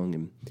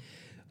along,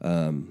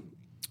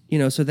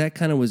 and so that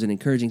kind of was an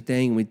encouraging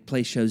thing. We'd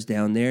play shows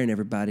down there, and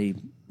everybody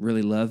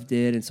really loved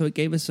it, and so it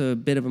gave us a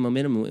bit of a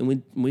momentum.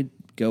 And we'd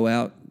go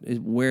out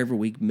wherever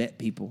we met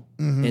people,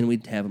 and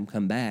we'd have them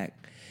come back,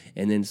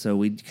 and then so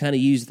we'd kind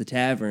of use the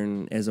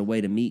tavern as a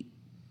way to meet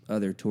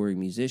other touring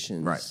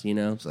musicians, right?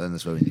 So then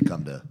that's when you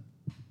come to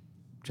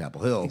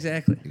Chapel Hill.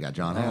 Exactly. You got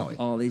John Howie.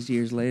 All these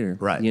years later.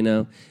 Right.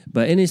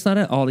 But it's not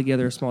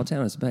altogether a small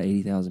town. It's about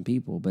 80,000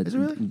 people. But is it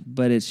really?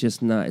 But it's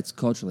just not. It's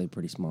culturally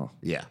pretty small.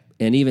 Yeah.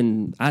 And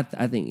even, I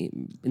think,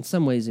 in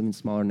some ways, even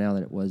smaller now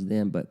than it was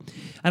then. But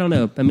I don't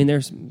know. I mean,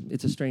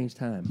 it's a strange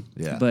time.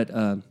 Yeah. But,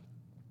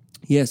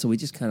 so we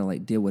just kind of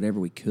like did whatever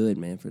we could,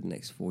 man, for the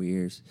next 4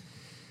 years.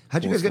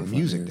 How'd you guys get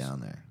music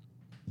down there?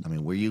 I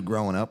mean, were you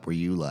growing up? Were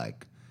you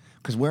like,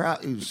 because where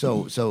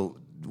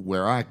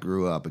I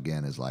grew up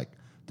again is like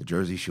the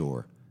Jersey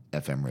Shore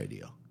FM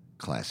radio,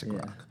 classic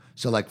rock.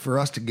 So like for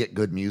us to get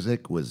good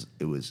music was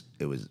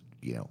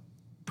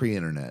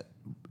pre-internet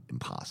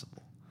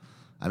impossible.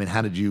 I mean,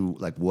 how'd you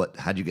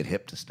get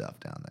hip to stuff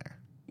down there?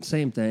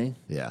 Same thing.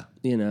 Yeah.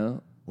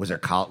 Was there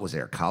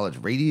college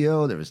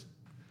radio? There was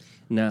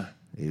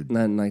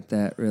nothing like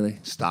that really.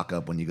 Stock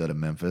up when you go to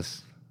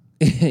Memphis.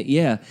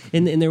 Yeah,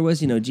 and there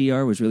was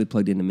GR was really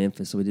plugged into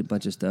Memphis, so we did a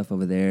bunch of stuff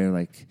over there,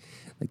 like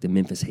the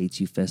Memphis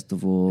Hates You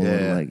Festival,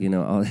 and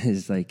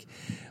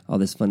all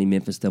this funny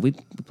Memphis stuff. We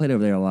played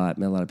over there a lot,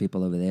 met a lot of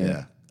people over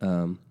there.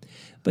 Yeah.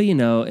 But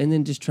and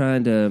then just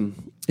trying to.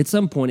 At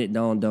some point, it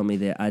dawned on me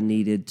that I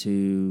needed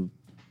to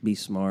be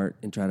smart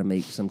and try to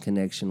make some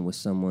connection with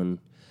someone,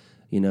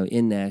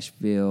 in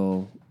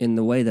Nashville in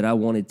the way that I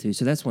wanted to.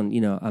 So that's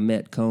when, I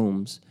met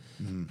Combs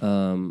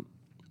and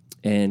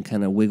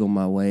kind of wiggled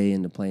my way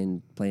into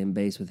playing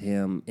bass with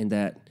him. And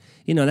that,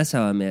 that's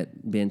how I met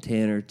Ben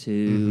Tanner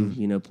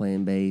too,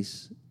 playing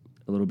bass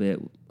a little bit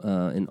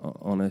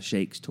on a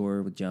Shakes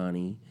tour with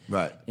Johnny.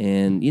 Right.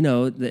 And,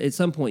 at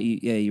some point,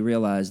 you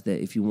realize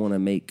that if you want to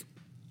make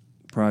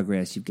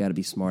progress, you've got to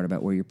be smart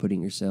about where you're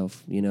putting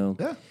yourself,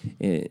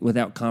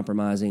 without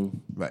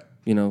compromising, right.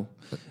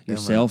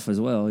 Yourself as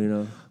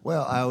well,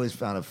 Well, I always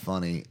found it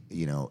funny,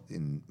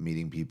 in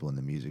meeting people in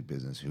the music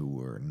business who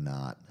were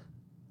not,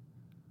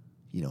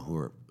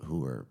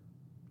 who are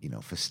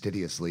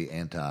fastidiously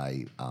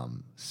anti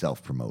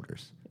self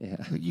promoters. Yeah,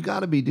 you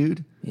got to be,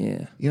 dude.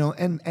 Yeah,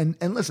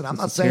 and listen, I'm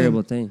not saying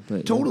terrible thing,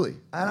 but totally,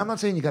 and I'm not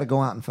saying you got to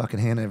go out and fucking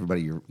hand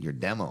everybody your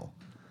demo,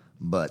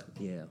 but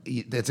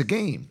it's a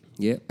game.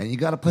 Yeah, and you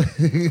got to play.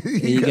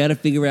 You got to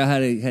figure out how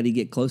to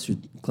get closer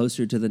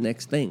to the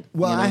next thing.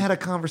 Well, I had a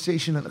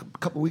conversation a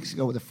couple weeks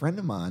ago with a friend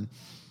of mine,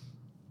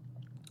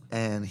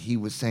 and he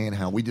was saying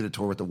how we did a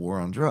tour with the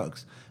War on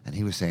Drugs, and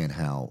he was saying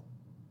how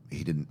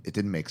it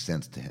didn't make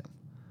sense to him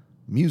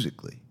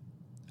musically.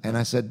 And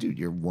I said, dude,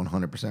 you're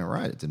 100%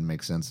 right. It didn't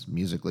make sense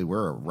musically.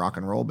 We're a rock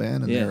and roll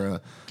band, and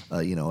they're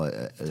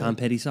a Tom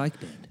Petty psych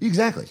band.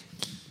 Exactly.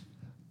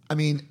 I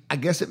mean, I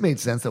guess it made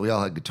sense that we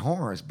all had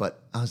guitars,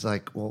 but I was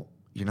like, well,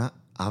 you're not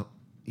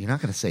going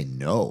to say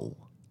no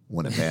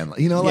when a band,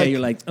 you're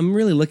like, I'm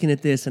really looking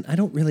at this, and I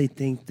don't really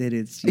think that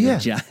it's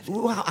jive.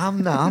 Well,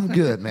 I'm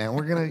good,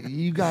 man.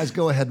 You guys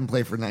go ahead and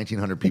play for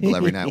 1,900 people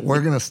every night.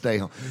 We're gonna stay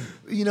home,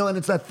 and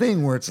it's that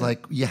thing where it's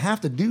like you have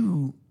to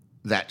do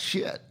that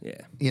shit. Yeah.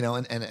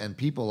 And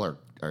people are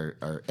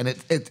and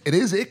it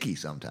is icky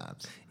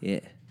sometimes.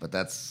 Yeah. But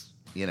that's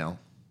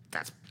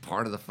that's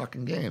part of the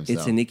fucking game.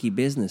 It's an icky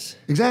business.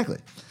 Exactly.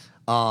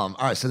 All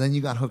right, so then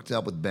you got hooked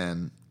up with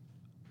Ben,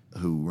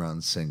 who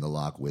runs Single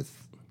Lock with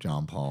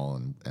John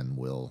Paul and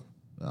Will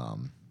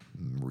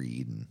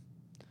Reed and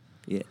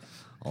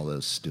all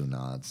those stew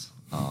nods.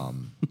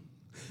 And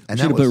should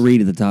have put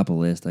Reed at the top of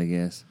the list, I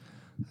guess.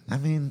 I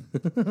mean,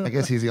 I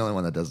guess he's the only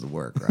one that does the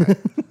work, right?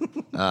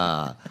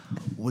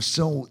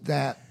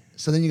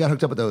 So then you got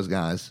hooked up with those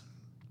guys,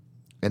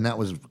 and that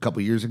was a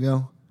couple years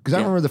ago. Because I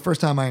remember the first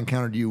time I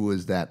encountered you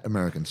was that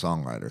American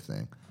Songwriter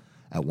thing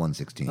at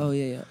 116. Oh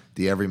yeah.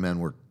 The Everymen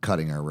were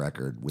cutting our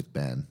record with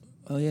Ben.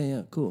 Oh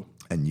yeah, cool.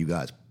 And you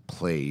guys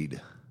played,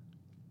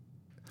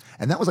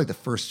 and that was like the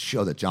first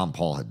show that John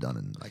Paul had done,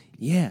 and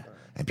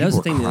and that was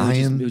the people thing. were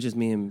crying. It was just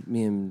me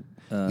and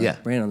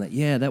Brand on that.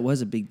 Yeah, that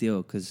was a big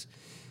deal because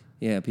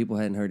people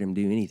hadn't heard him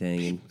do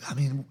anything. And I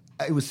mean,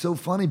 it was so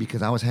funny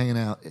because I was hanging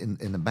out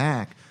in the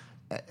back,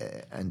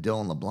 and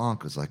Dylan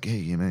LeBlanc was like,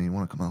 "Hey, man, you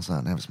want to come outside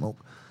and have a smoke?"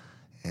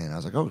 And I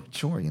was like, "Oh,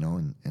 sure,"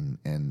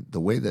 and the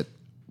way that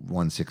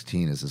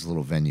 116 is this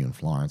little venue in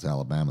Florence,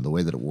 Alabama. The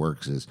way that it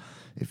works is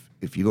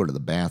if you go to the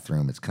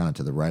bathroom, it's kind of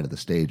to the right of the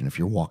stage, and if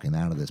you're walking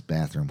out of this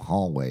bathroom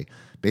hallway,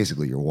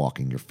 basically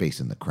you're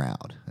facing the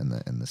crowd, and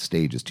the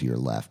stage is to your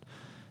left.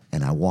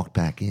 And I walked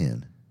back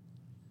in,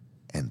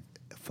 and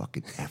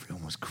fucking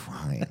everyone was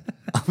crying.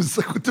 I was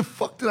like, what the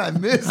fuck did I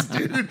miss,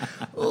 dude?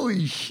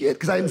 Holy shit.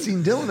 Because I hadn't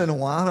seen Dylan in a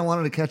while, and I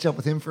wanted to catch up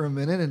with him for a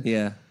minute,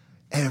 and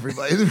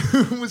everybody in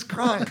the room was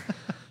crying.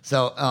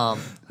 So I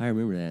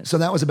remember that. So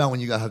that was about when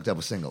you got hooked up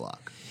with Single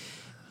Lock.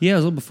 Yeah, it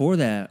was a little before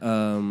that,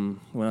 when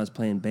I was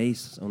playing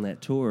bass on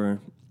that tour.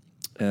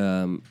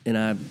 And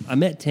I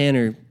met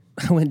Tanner.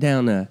 I went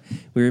down,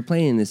 we were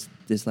playing this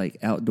like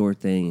outdoor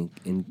thing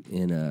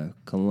in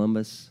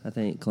Columbus,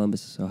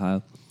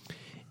 Ohio.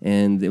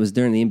 And it was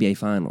during the NBA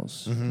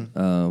Finals,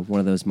 one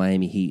of those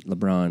Miami Heat,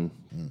 LeBron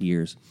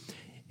years.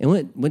 And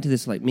went to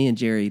this, like, me and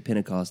Jerry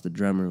Pentecost, the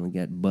drummer, and we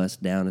got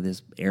bussed down to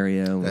this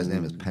area. His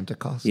name is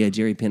Pentecost? Yeah,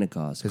 Jerry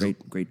Pentecost,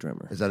 great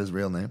drummer. Is that his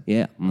real name?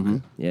 Yeah. Mm-hmm,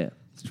 okay. Yeah.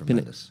 It's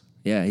tremendous.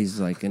 He's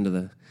like into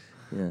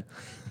the,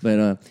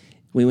 But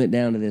we went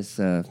down to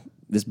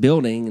this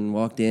building and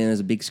walked in. There was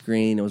a big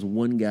screen. There was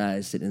one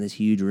guy sitting in this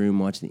huge room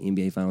watching the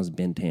NBA Finals,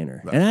 Ben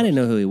Tanner. Right, and I didn't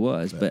know who he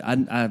was, but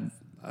I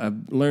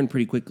learned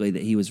pretty quickly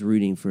that he was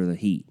rooting for the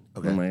Heat.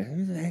 Okay. I'm like,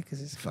 who the heck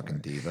is this fucking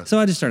diva? So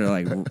I just started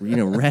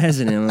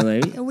razzing him. I'm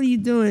like, what are you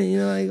doing?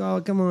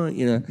 Oh, come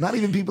on, Not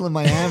even people in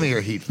Miami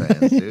are Heat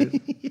fans, dude.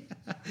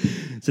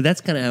 So that's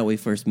kind of how we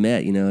first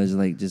met. Is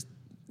like just.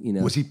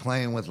 Was he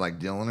playing with like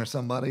Dylan or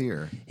somebody,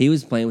 or he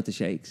was playing with the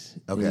Shakes?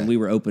 Okay, and we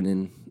were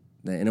opening,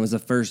 and it was the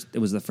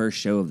first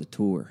show of the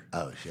tour.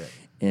 Oh shit!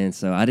 And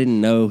so I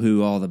didn't know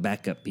who all the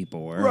backup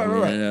people were. Right.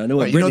 I know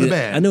what Brittany, the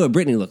band. I know what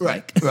Brittany looked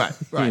like. Right.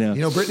 You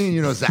know Brittany and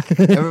you know Zach.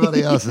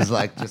 Everybody else is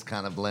like just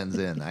kind of blends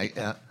in.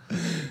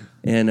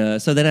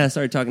 And so then I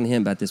started talking to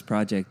him about this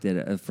project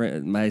that a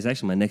friend, is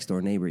actually my next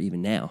door neighbor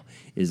even now,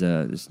 is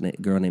this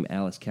girl named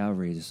Alice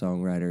Calvary, is a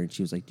songwriter, and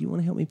she was like, "Do you want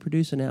to help me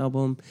produce an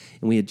album?"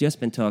 And we had just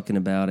been talking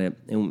about it,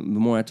 and the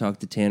more I talked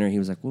to Tanner, he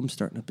was like, "Well, I'm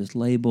starting up this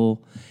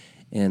label."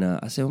 And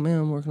I said, "Well, man,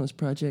 I'm working on this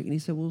project." And he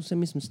said, "Well,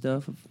 send me some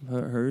stuff of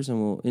hers,"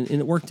 and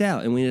it worked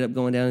out. And we ended up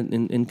going down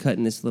and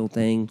cutting this little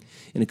thing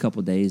in a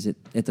couple of days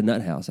at the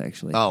Nut House,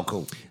 actually. Oh,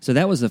 cool. So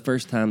that was the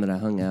first time that I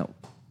hung out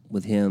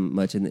with him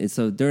much, and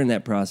so during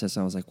that process,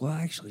 I was like, well,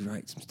 I actually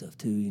write some stuff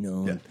too, you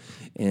know. Yeah.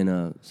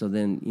 And so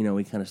then, you know,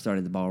 we kind of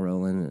started the ball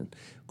rolling, and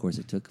of course,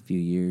 it took a few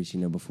years, you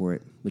know, before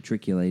it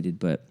matriculated.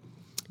 But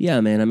yeah,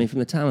 man, I mean, from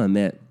the time I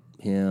met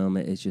him,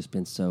 it's just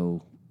been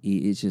so.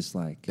 It's just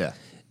like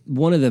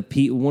one of the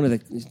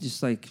it's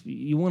just like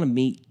you want to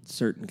meet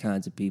certain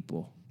kinds of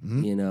people,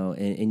 you know,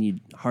 and you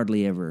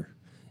hardly ever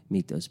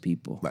meet those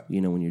people, you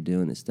know, when you're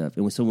doing this stuff.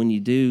 And so when you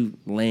do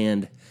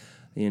land,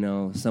 you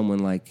know, someone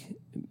like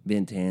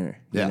Ben Tanner,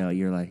 you know,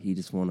 you're like, you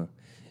just want to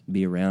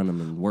be around them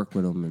and work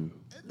with them. And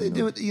they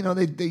do it, you know,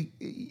 they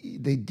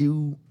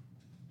do,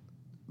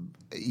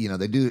 you know,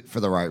 they do it for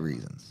the right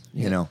reasons,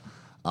 you know.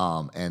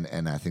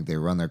 And I think they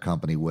run their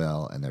company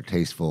well, and they're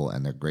tasteful,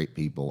 and they're great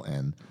people.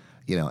 And,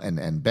 you know,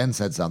 and Ben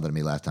said something to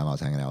me last time I was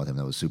hanging out with him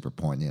that was super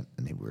poignant.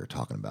 And we were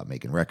talking about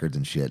making records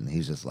and shit. And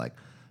he's like,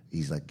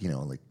 you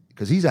know, like,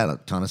 because he's had a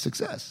ton of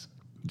success.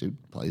 Dude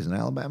plays in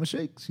Alabama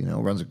Shakes, you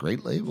know, runs a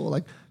great label,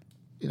 like,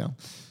 you know.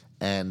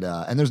 And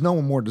there's no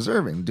one more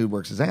deserving. Dude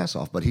works his ass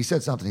off. But he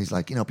said something. He's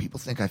like, you know, people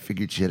think I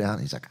figured shit out.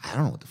 And he's like, I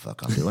don't know what the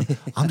fuck I'm doing.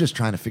 I'm just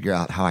trying to figure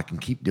out how I can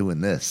keep doing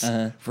this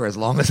for as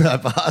long as I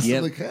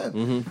possibly can.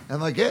 Mm-hmm.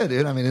 I'm like, yeah,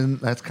 dude. I mean,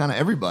 that's kind of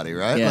everybody,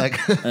 right? Yeah. Like,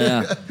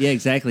 yeah,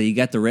 exactly. You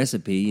got the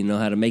recipe. You know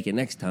how to make it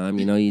next time.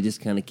 You know, you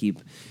just kind of keep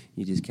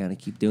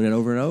doing it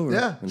over and over.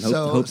 Yeah. And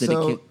hope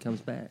that it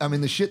comes back. I mean,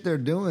 the shit they're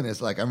doing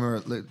is like, I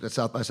remember at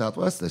South by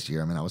Southwest this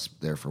year. I mean, I was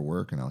there for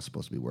work, and I was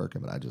supposed to be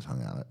working, but I just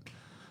hung out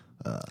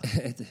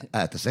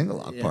at the single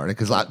lock party,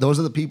 because those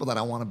are the people that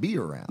I want to be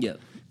around. Yeah,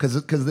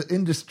 because the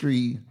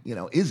industry, you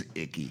know, is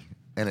icky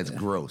and it's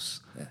gross.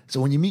 Yeah. So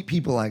when you meet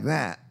people like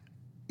that,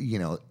 you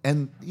know,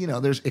 and you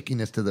know, there's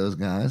ickiness to those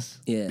guys.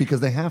 Yeah,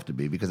 because they have to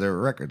be, because they're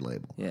a record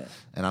label. Yeah,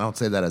 and I don't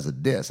say that as a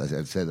diss.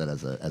 I'd say that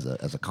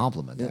as a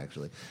compliment,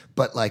 actually.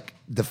 But like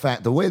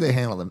the way they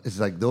handle them, it's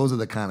like those are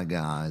the kind of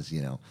guys,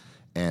 you know.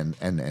 And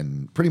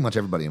pretty much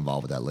everybody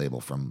involved with that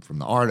label, from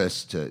the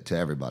artists to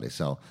everybody.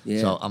 So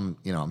I'm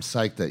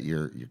psyched that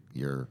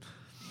you're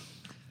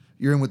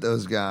in with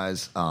those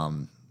guys.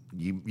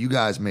 You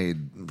guys made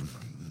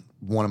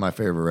one of my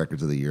favorite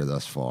records of the year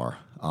thus far.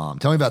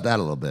 Tell me about that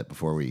a little bit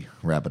before we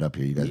wrap it up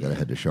here. You guys got to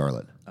head to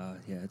Charlotte.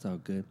 Yeah, it's all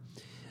good.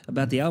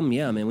 About the album,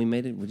 yeah, man,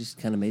 we just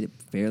kind of made it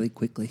fairly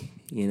quickly,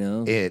 you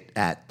know. It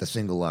at the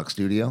Single Lock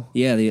Studio?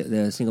 Yeah,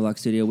 the Single Lock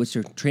Studio, which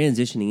they're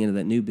transitioning into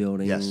that new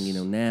building, you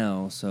know,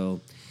 now. So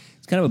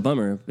it's kind of a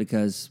bummer,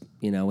 because,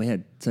 you know, we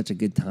had such a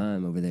good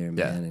time over there,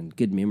 man, and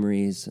good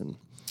memories. And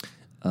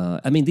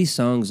I mean,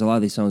 a lot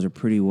of these songs are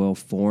pretty well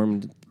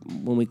formed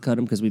when we cut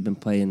them, because we've been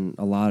playing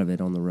a lot of it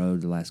on the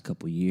road the last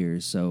couple of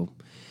years. So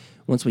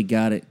once we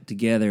got it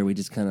together, we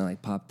just kind of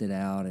like popped it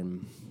out,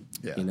 and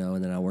you know,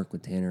 and then I work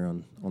with Tanner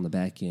on the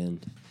back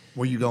end.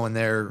 Were you going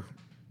there?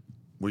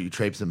 Were you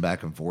traipsing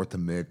back and forth to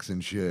mix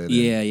and shit?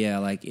 Yeah.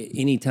 Like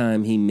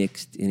anytime he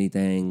mixed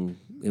anything,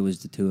 it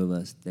was the two of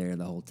us there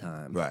the whole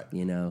time. Right.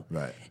 You know?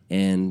 Right.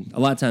 And a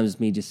lot of times it's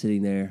me just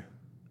sitting there,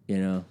 you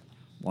know,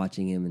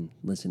 watching him and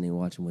listening,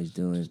 watching what he's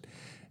doing,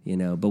 you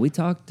know. But we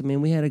talked, I mean,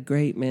 we had a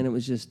great, man, it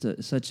was just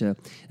such a,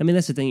 I mean,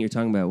 that's the thing you're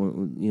talking about,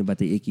 you know, about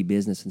the icky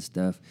business and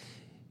stuff.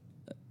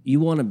 You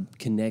want to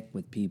connect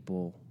with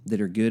people that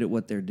are good at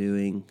what they're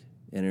doing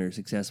and are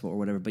successful or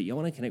whatever, but you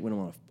want to connect with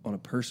them on a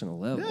personal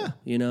level,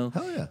 you know?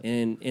 Hell yeah.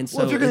 And so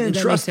well, if you're going to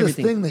entrust this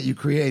thing that you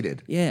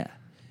created. Yeah.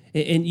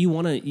 And you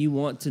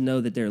want to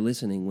know that they're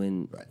listening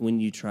when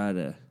you try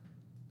to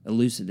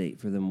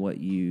elucidate for them what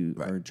you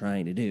are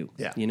trying to do,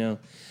 you know?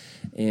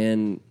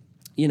 And,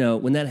 you know,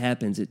 when that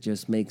happens, it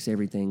just makes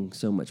everything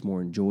so much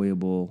more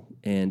enjoyable.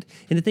 And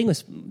the thing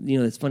was, you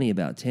know, that's funny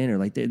about Tanner,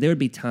 like there would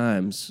be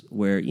times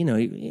where, you know,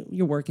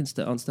 you're working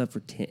on stuff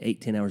for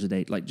 10 hours a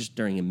day, like just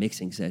during a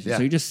mixing session. So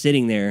you're just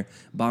sitting there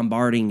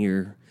bombarding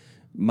your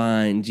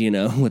mind, you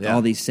know, with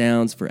all these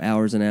sounds for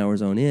hours and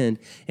hours on end.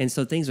 And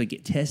so things would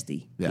get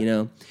testy, you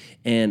know.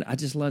 And I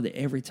just love that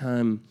every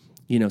time,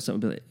 you know,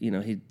 something, you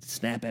know, he'd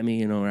snap at me,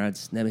 you know, or I'd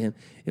snap at him.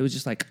 It was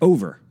just like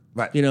over.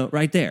 Right. You know,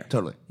 right there.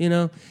 Totally. You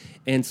know?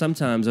 And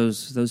sometimes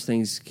those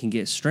things can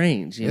get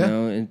strange, you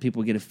know, and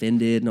people get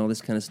offended and all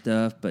this kind of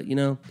stuff. But, you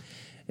know,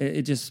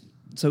 it just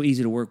so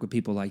easy to work with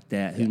people like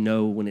that who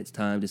know when it's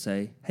time to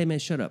say, hey, man,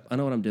 shut up. I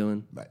know what I'm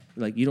doing. Right.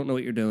 Like, you don't know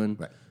what you're doing.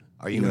 Right.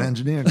 Are you an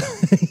engineer?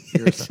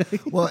 Exactly.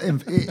 Well,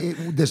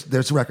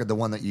 this record, the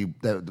one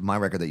that my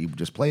record that you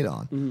just played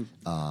on,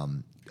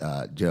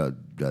 Joe,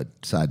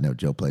 side note,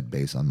 Joe played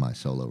bass on my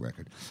solo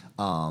record.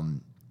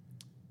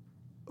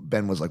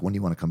 Ben was like, when do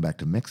you want to come back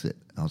to mix it?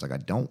 I was like, I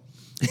don't.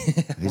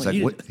 He's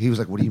like, what? He was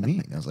like, what do you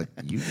mean? I was like,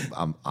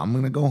 I'm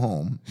going to go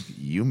home.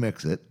 You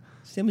mix it.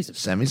 Send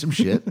me some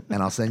shit,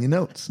 and I'll send you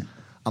notes.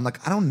 I'm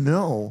like, I don't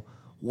know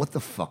what the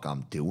fuck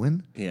I'm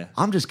doing. Yeah.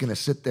 I'm just going to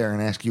sit there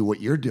and ask you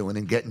what you're doing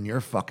and get in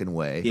your fucking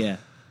way. Yeah.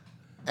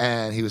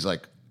 And he was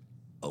like,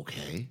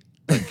 okay.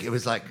 Like, it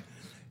was like,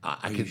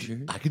 I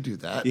could do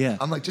that. Yeah.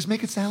 I'm like, just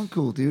make it sound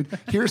cool, dude.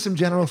 Here are some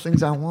general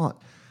things I want.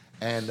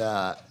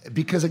 And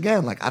because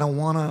again, like I don't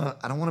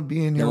wanna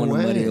be in your Don't way.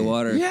 want to muddy the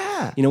water.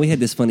 Yeah. We had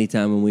this funny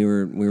time when we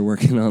were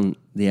working on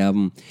the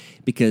album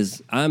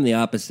because I'm the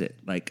opposite.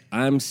 Like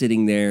I'm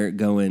sitting there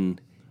going,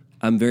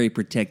 I'm very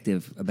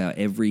protective about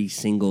every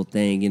single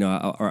thing.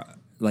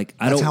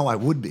 That's how I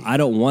would be. I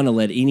don't want to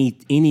let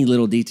any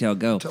little detail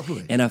go.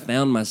 Totally. And I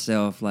found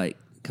myself like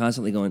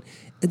constantly going.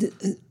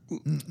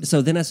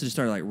 So then I just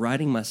started like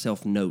writing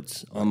myself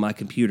notes on my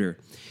computer.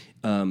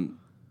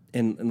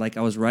 And like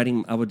I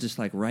would just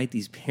like write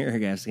these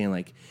paragraphs again,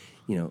 like,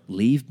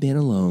 leave Ben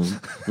alone,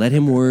 let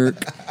him work,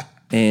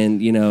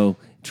 and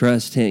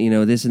trust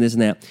him, this and this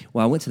and that.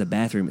 Well, I went to the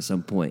bathroom at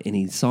some point, and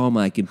he saw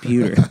my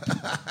computer.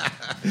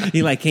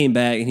 He like came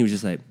back, and he was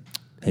just like,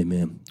 "Hey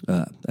man,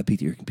 I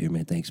peeked at your computer,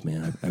 man. Thanks,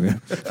 man.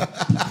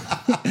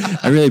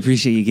 I really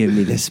appreciate you giving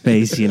me this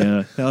space."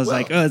 I was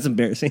like, "Oh, that's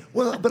embarrassing."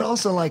 Well, but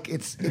also like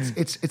it's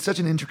such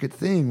an intricate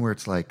thing where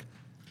it's like,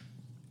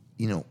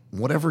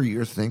 whatever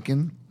you're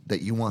thinking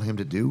that you want him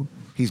to do,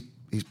 he's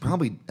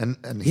probably and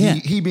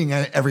he being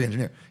every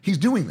engineer, he's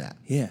doing that.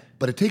 Yeah.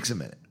 But it takes a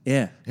minute.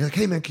 Yeah. You're like,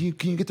 hey man, can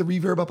you get the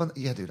reverb up on?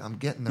 Yeah, dude, I'm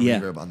getting the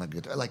reverb on the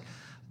guitar. Like,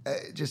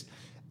 just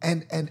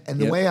and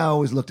the way I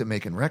always looked at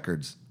making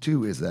records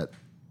too is that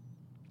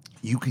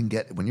you can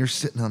get when you're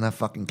sitting on that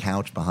fucking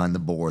couch behind the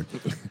board,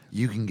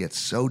 you can get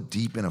so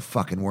deep in a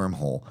fucking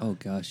wormhole. Oh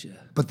gosh, yeah.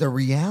 But the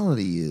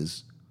reality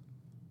is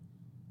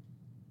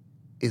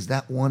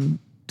that one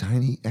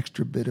tiny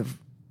extra bit of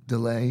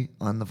delay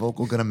on the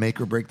vocal going to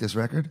make or break this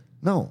record?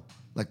 No.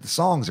 Like the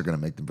songs are going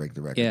to make them break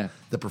the record. Yeah.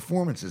 The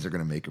performances are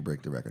going to make or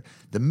break the record.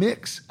 The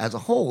mix as a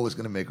whole is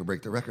going to make or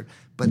break the record.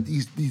 But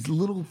these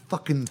little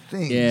fucking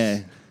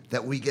things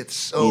that we get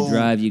so... They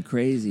drive you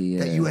crazy.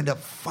 That you end up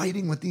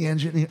fighting with the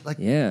engineer. Like,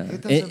 yeah.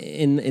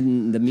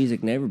 And the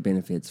music never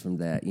benefits from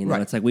that.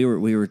 Right. It's like we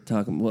were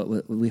talking...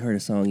 we heard a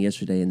song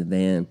yesterday in the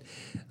van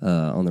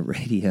on the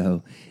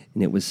radio,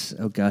 and it was,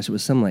 it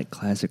was some like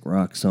classic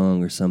rock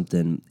song or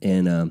something,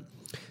 and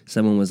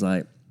someone was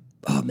like,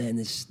 "Oh man,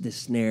 this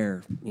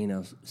snare,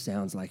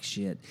 sounds like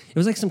shit." It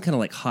was like some kind of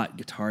like hot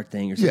guitar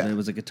thing or something. Yeah. It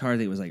was a guitar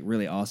that was like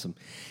really awesome.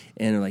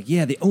 And they're like,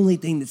 "Yeah, the only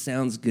thing that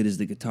sounds good is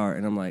the guitar."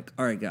 And I'm like,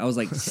 "All right," I was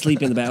like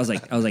sleeping in the back.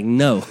 I was like,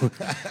 "No."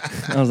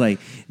 I was like,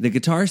 "The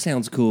guitar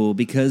sounds cool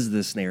because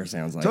the snare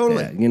sounds like that."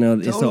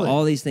 Totally. So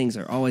all these things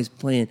are always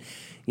playing,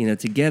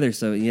 together.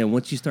 So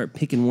once you start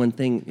picking one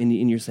thing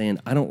and you're saying,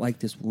 "I don't like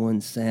this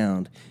one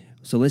sound,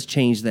 so let's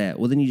change that."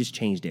 Well, then you just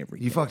changed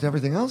everything. You fucked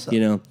everything else up.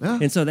 Yeah.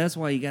 And so that's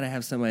why you got to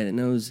have somebody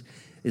that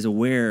is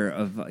aware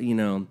of,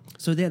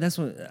 So that's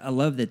what I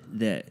love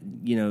that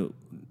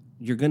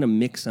you're going to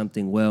mix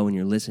something well when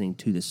you're listening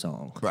to the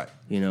song. Right.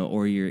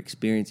 Or you're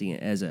experiencing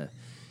it as a,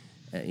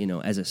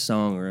 as a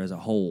song or as a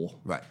whole.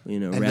 Right.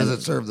 And does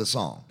it serve the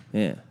song?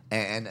 Yeah.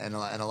 And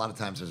a lot of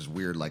times there's this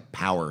weird like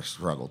power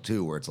struggle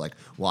too, where it's like,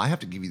 well, I have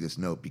to give you this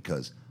note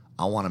because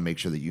I want to make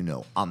sure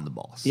that I'm the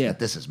boss. Yeah. That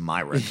this is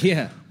my record.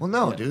 Yeah. Well,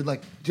 no, Yeah. dude.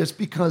 Like just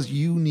because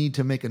you need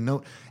to make a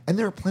note, and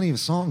there are plenty of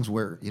songs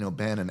where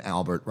Ben and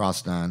Albert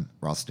Rothstein,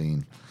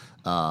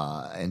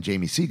 and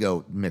Jamie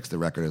Seago mixed the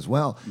record as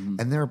well. Mm-hmm.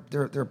 And there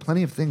are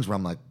plenty of things where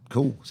I'm like,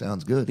 cool,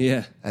 sounds good.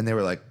 Yeah. And they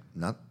were like,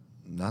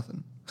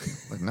 nothing.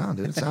 Like, no,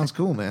 dude, it sounds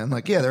cool, man.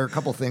 Like, yeah, there are a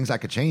couple things I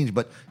could change,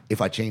 but if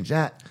I change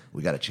that,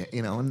 we got to change,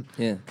 and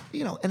and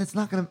it's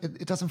not gonna,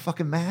 it doesn't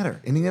fucking matter.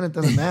 In the end, it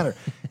doesn't matter.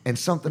 And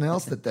something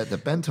else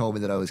that Ben told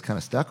me that always kind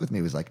of stuck with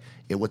me was like,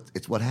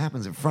 it's what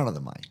happens in front of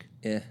the mic.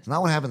 Yeah. It's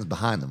not what happens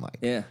behind the mic.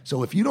 Yeah.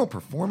 So if you don't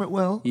perform it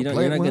well, You're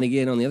play not it going to well,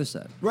 get on the other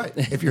side. right.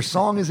 If your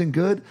song isn't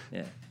good,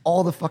 Yeah.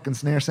 all the fucking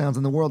snare sounds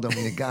in the world don't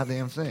mean a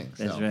goddamn thing.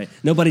 That's So. right.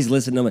 Nobody's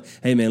listening.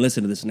 Hey man,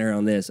 listen to the snare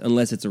on this,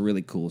 unless it's a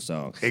really cool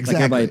song. Exactly. Like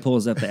everybody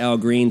pulls up the Al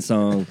Green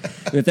song.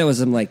 If that was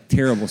some like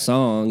terrible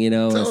song, or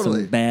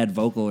Totally. some bad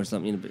vocal or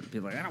something,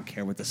 people are like, I don't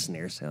care what the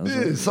snare sounds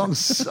like. Dude, the song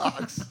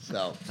sucks.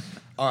 So,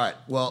 all right.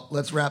 Well,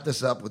 let's wrap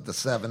this up with the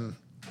 7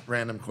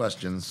 random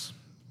questions.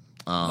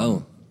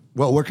 Well,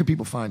 where can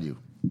people find you?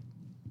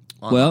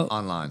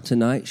 Online.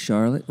 Tonight,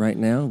 Charlotte, right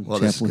now, Well,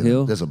 Chapel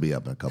Hill. this will be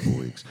up in a couple of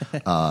weeks.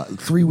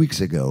 3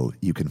 weeks ago,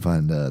 you can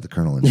find the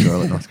Kernal in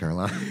Charlotte, North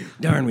Carolina.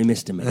 Darn, we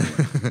missed him.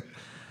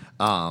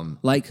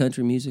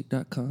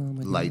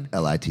 Lightcountrymusic.com. Light,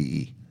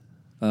 L-I-T-E.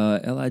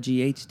 Light,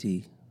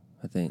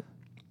 I think.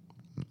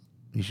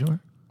 You sure?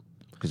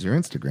 Because your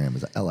Instagram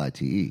is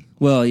L-I-T-E.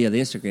 Well, yeah,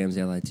 the Instagram's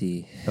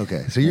Lit.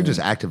 Okay, so you're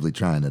just actively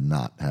trying to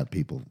not have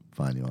people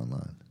find you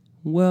online.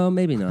 Well,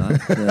 maybe not.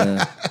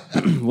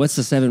 What's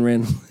the 7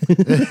 random?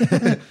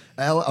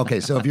 Okay,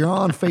 so if you're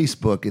on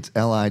Facebook, it's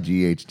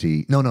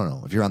L-I-G-H-T.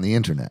 No. If you're on the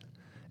internet,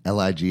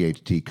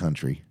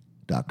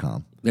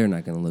 lightcountry.com. They're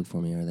not going to look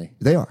for me, are they?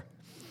 They are,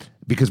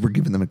 because we're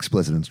giving them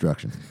explicit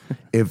instructions.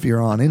 If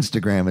you're on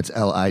Instagram, it's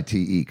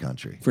L-I-T-E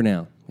country. For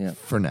now, yeah.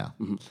 For now.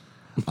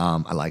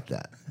 I like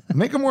that.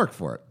 Make them work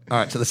for it. All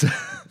right, so the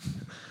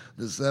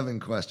 7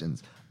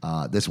 questions.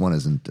 This one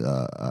isn't.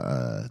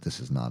 This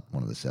is not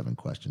one of the 7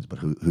 questions. But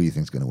who you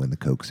think's going to win the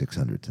Coke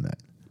 600 tonight?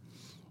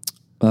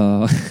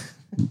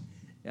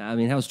 Yeah, I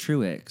mean, how's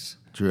Truex?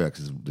 Truex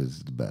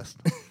is the best.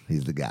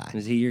 He's the guy.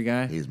 Is he your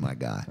guy? He's my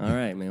guy. All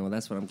right, man. Well,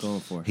 that's what I'm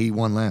going for. He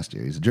won last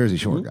year. He's a Jersey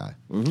Shore guy.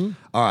 Mm-hmm.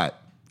 All right,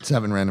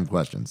 7 random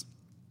questions.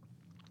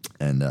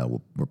 And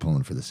we're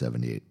pulling for the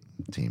 78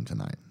 team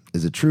tonight.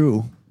 Is it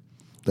true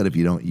that if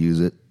you don't use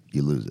it,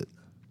 you lose it?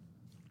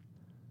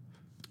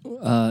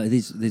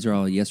 These are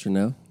all yes or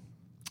no?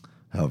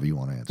 However you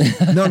want to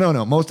answer.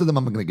 No. Most of them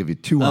I'm going to give you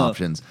 2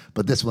 options,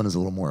 but this one is a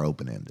little more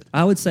open-ended.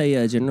 I would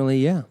say generally,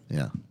 yeah.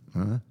 Yeah.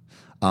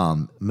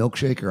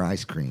 Milkshake or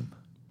ice cream?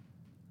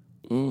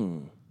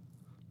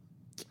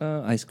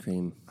 Ice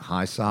cream.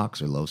 High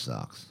socks or low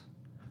socks?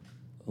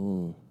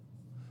 Oh,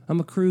 I'm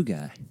a crew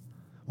guy.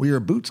 Well, you're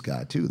a boots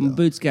guy, too, though. I'm a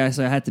boots guy,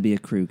 so I had to be a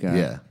crew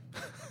guy.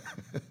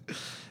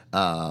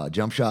 Yeah.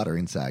 Jump shot or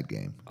inside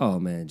game? Oh,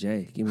 man,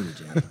 Jay. Give me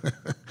the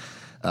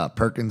Jay.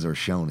 Perkins or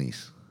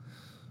Shoney's?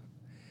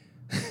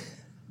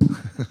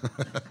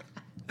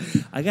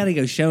 I got to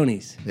go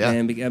Shoney's. Yeah.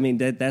 Man. I mean,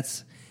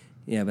 that's...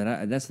 Yeah,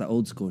 but that's the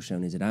old school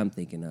Shoney's that I'm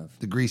thinking of.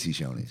 The greasy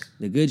Shoney's.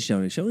 The good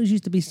Shoney's. Shoney's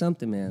used to be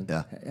something, man.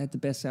 Yeah. Had the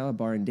best salad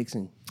bar in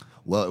Dixon.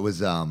 Well, it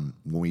was when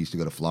we used to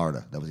go to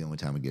Florida. That was the only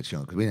time we'd get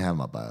shown because we didn't have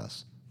them up by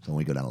us. So when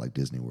we go down to like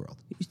Disney World.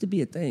 It used to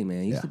be a thing,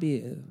 man. It used to be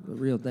a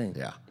real thing.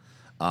 Yeah.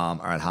 All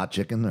right, hot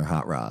chicken or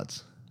hot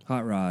rods?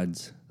 Hot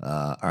rods.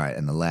 All right,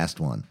 and the last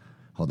one.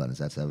 Hold on, is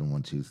that 7?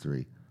 1, 2,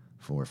 3,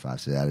 4,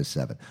 5, 6. That is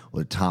 7.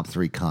 Well, the top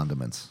 3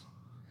 condiments.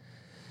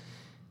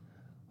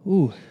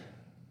 Ooh.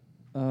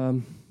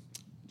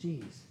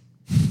 Jeez.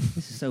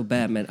 This is so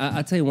bad, man.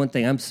 I'll tell you one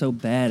thing. I'm so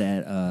bad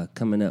at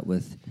coming up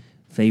with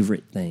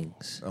favorite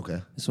things.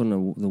 Okay. It's one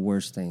of the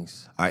worst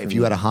things. All right, if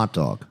you had a hot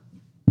dog,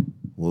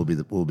 what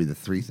would be the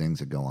 3 things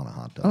that go on a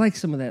hot dog? I like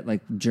some of that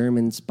like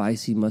German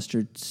spicy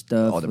mustard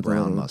stuff. Oh, the with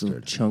brown little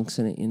mustard. chunks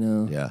in it, you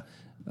know? Yeah.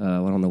 I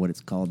don't know what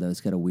it's called, though.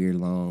 It's got a weird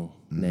long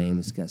name.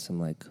 It's got some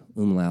like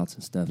umlauts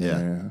and stuff Yeah.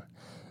 in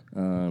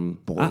there.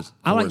 Boar's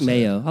I like head.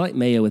 mayo. I like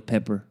mayo with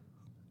pepper.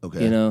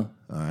 Okay. You know?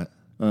 All right.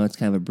 It's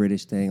kind of a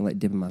British thing. I like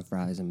dipping my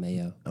fries in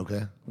mayo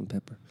Okay. and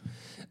pepper.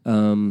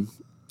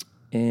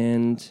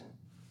 And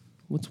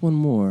what's one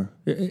more?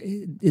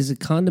 Is a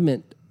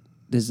condiment,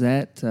 does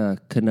that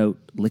connote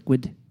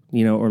liquid?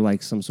 You know, or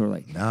like some sort of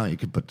like... No, you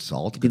could put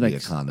salt. Could be like a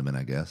condiment,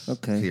 I guess.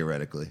 Okay.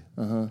 Theoretically.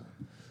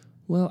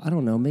 Well, I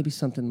don't know. Maybe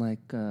something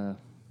like... I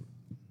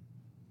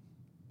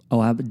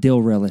have a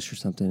dill relish or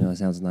something. You know, it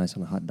sounds nice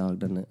on a hot dog,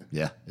 doesn't it?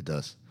 Yeah, it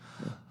does.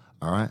 Yeah.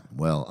 All right.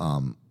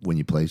 Well, when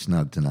you play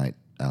snug tonight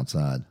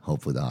outside,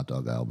 hopefully the hot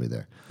dog guy will be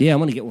there. Yeah, I'm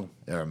going to get one.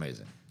 They're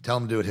amazing. Tell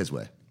him to do it his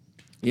way.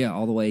 Yeah,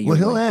 all the way. Well,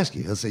 he'll ask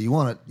you. He'll say, "You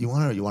want it,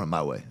 or you want it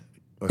my way?"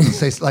 Or he'll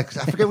say, like,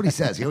 I forget what he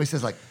says. He always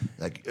says, like,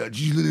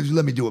 you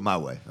let me do it my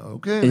way.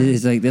 Okay.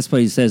 It's like that's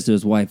what he says to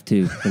his wife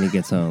too when he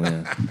gets home.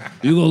 Yeah. How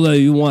do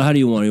you want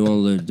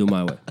to do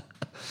my way?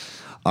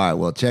 All right.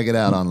 Well, check it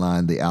out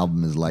online. The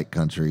album is Light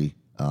Country.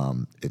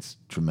 It's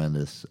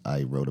tremendous.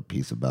 I wrote a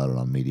piece about it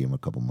on Medium a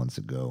couple months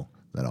ago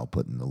that I'll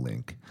put in the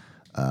link.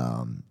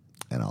 And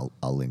I'll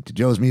link to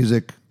Joe's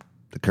music,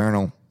 the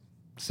Kernal,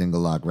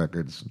 Single Lock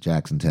Records,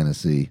 Jackson,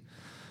 Tennessee.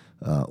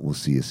 We'll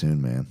see you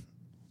soon, man.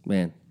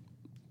 Man,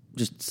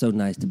 just so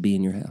nice to be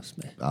in your house,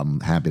 man. I'm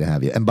happy to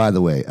have you. And by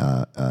the way,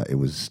 it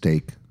was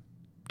steak,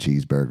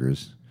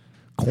 cheeseburgers,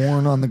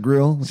 corn on the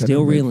grill.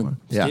 Still reeling.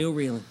 Yeah. Still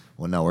reeling.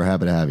 Well, no, we're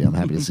happy to have you. I'm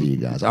happy to see you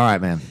guys. All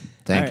right, man.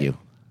 Thank you.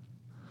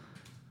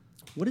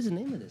 What is the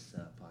name of this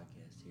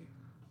podcast here,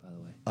 by the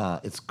way?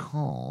 It's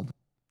called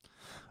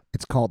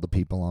The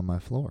People on My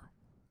Floor.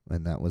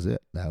 And that was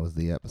it. That was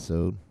the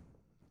episode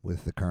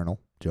with the Kernal,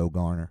 Joe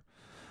Garner.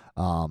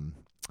 I'm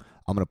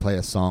going to play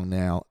a song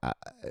now.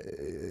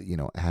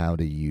 How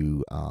do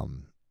you?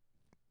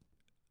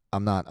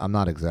 I'm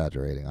not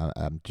exaggerating.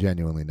 I'm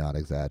genuinely not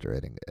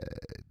exaggerating.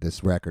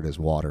 This record is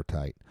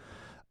watertight.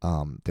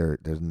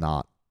 There's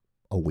not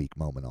a weak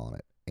moment on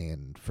it.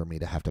 And for me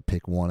to have to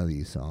pick one of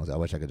these songs, I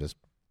wish I could just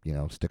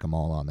stick them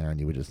all on there and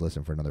you would just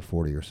listen for another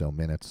 40 or so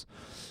minutes.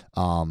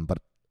 But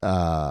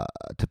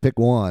to pick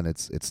one,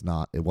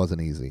 it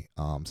wasn't easy.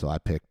 So I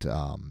picked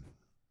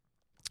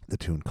the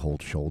tune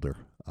 "Cold Shoulder,"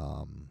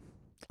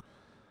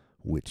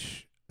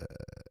 which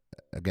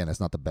again, it's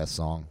not the best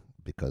song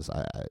because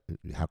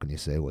how can you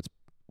say what's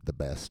the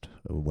best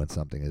when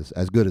something is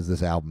as good as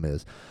this album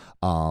is?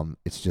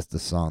 It's just the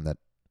song that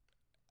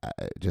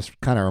just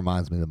kind of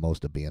reminds me the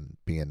most of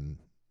being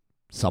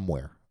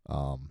somewhere,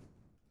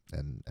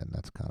 and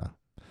that's kind of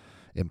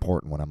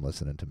important when I'm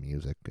listening to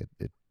music.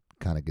 It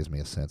kind of gives me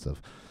a sense of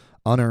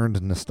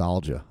unearned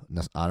nostalgia.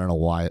 I don't know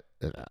why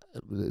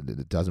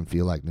it doesn't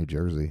feel like New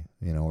Jersey,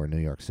 or New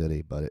York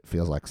City, but it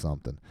feels like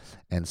something.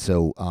 And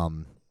so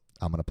I'm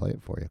going to play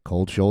it for you.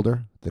 Cold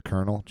Shoulder, The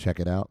Kernal. Check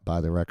it out.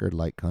 Buy the record,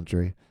 Light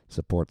Country.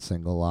 Support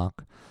Single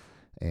Lock.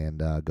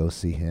 And go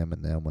see him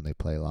and them when they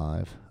play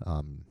live.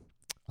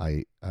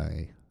 I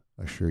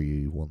assure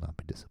you will not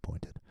be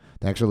disappointed.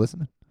 Thanks for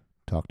listening.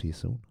 Talk to you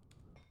soon.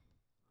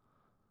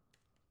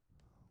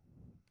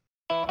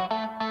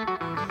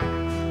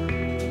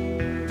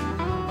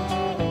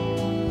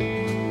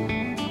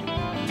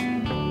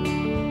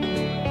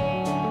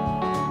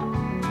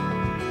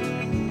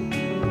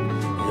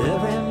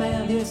 Every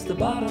man hits the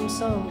bottom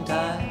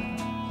sometime.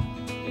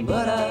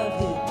 but I've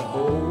hit the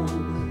hole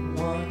in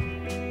one.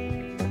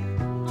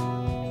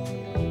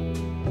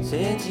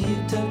 Since you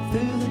took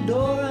through the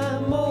door,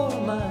 I'm more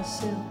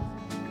myself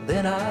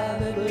than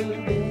I've ever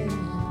been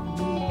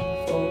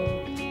before.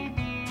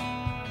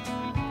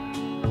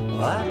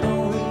 I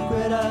don't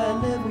regret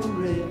I never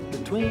read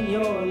between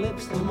your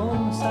lips the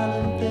moment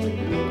silent day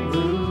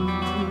grew.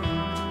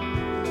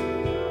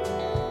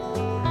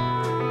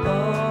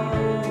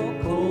 Oh,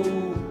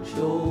 cold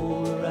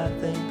shoulder, I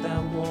think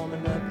I'm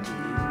warming up to you.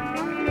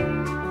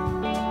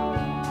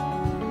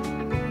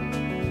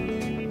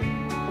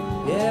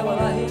 Yeah, well,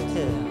 I hear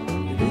tell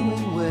you're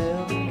doing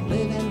well,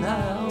 living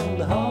high on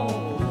the hall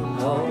and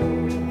all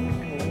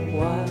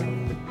while.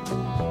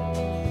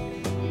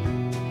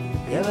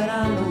 Yeah, but I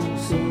know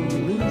soon you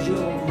lose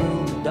your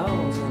moon, the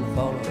dawn's gonna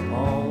fall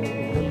upon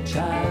the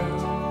child.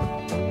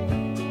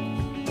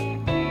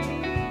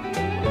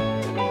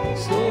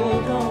 So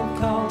don't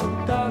call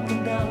it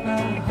darking down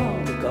my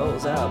heart,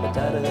 because I'll be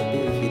tied up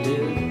if you do.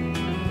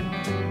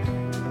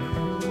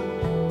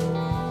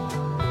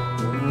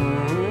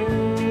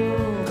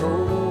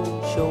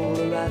 Cold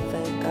shoulder, I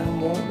think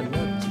I'm warming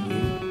up to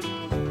you.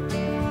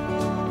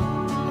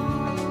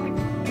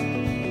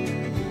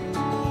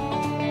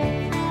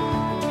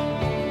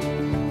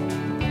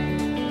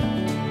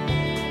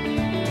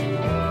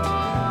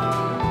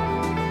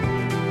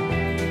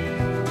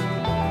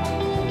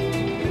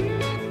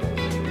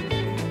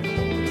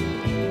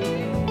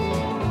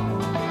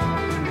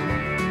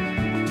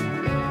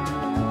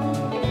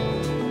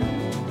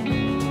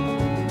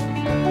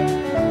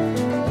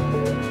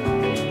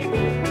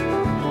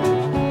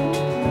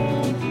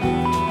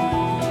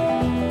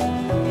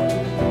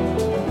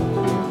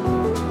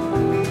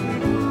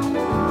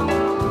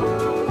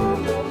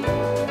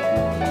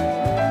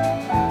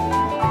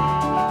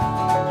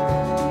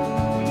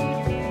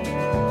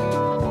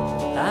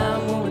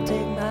 I'm gonna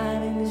take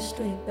mine in this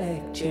straight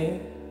back chair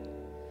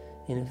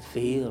in a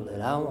field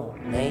that I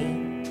won't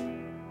name.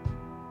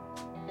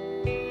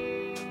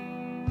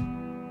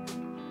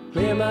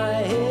 Clear my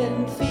head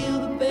and feel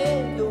the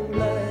bed go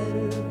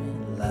lighter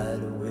and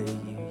lighter where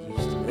you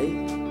used to lay.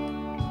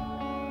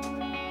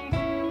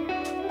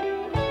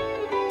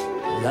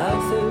 I'm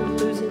through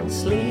losing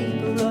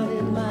sleep,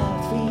 running my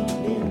feet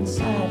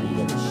inside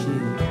in the shade.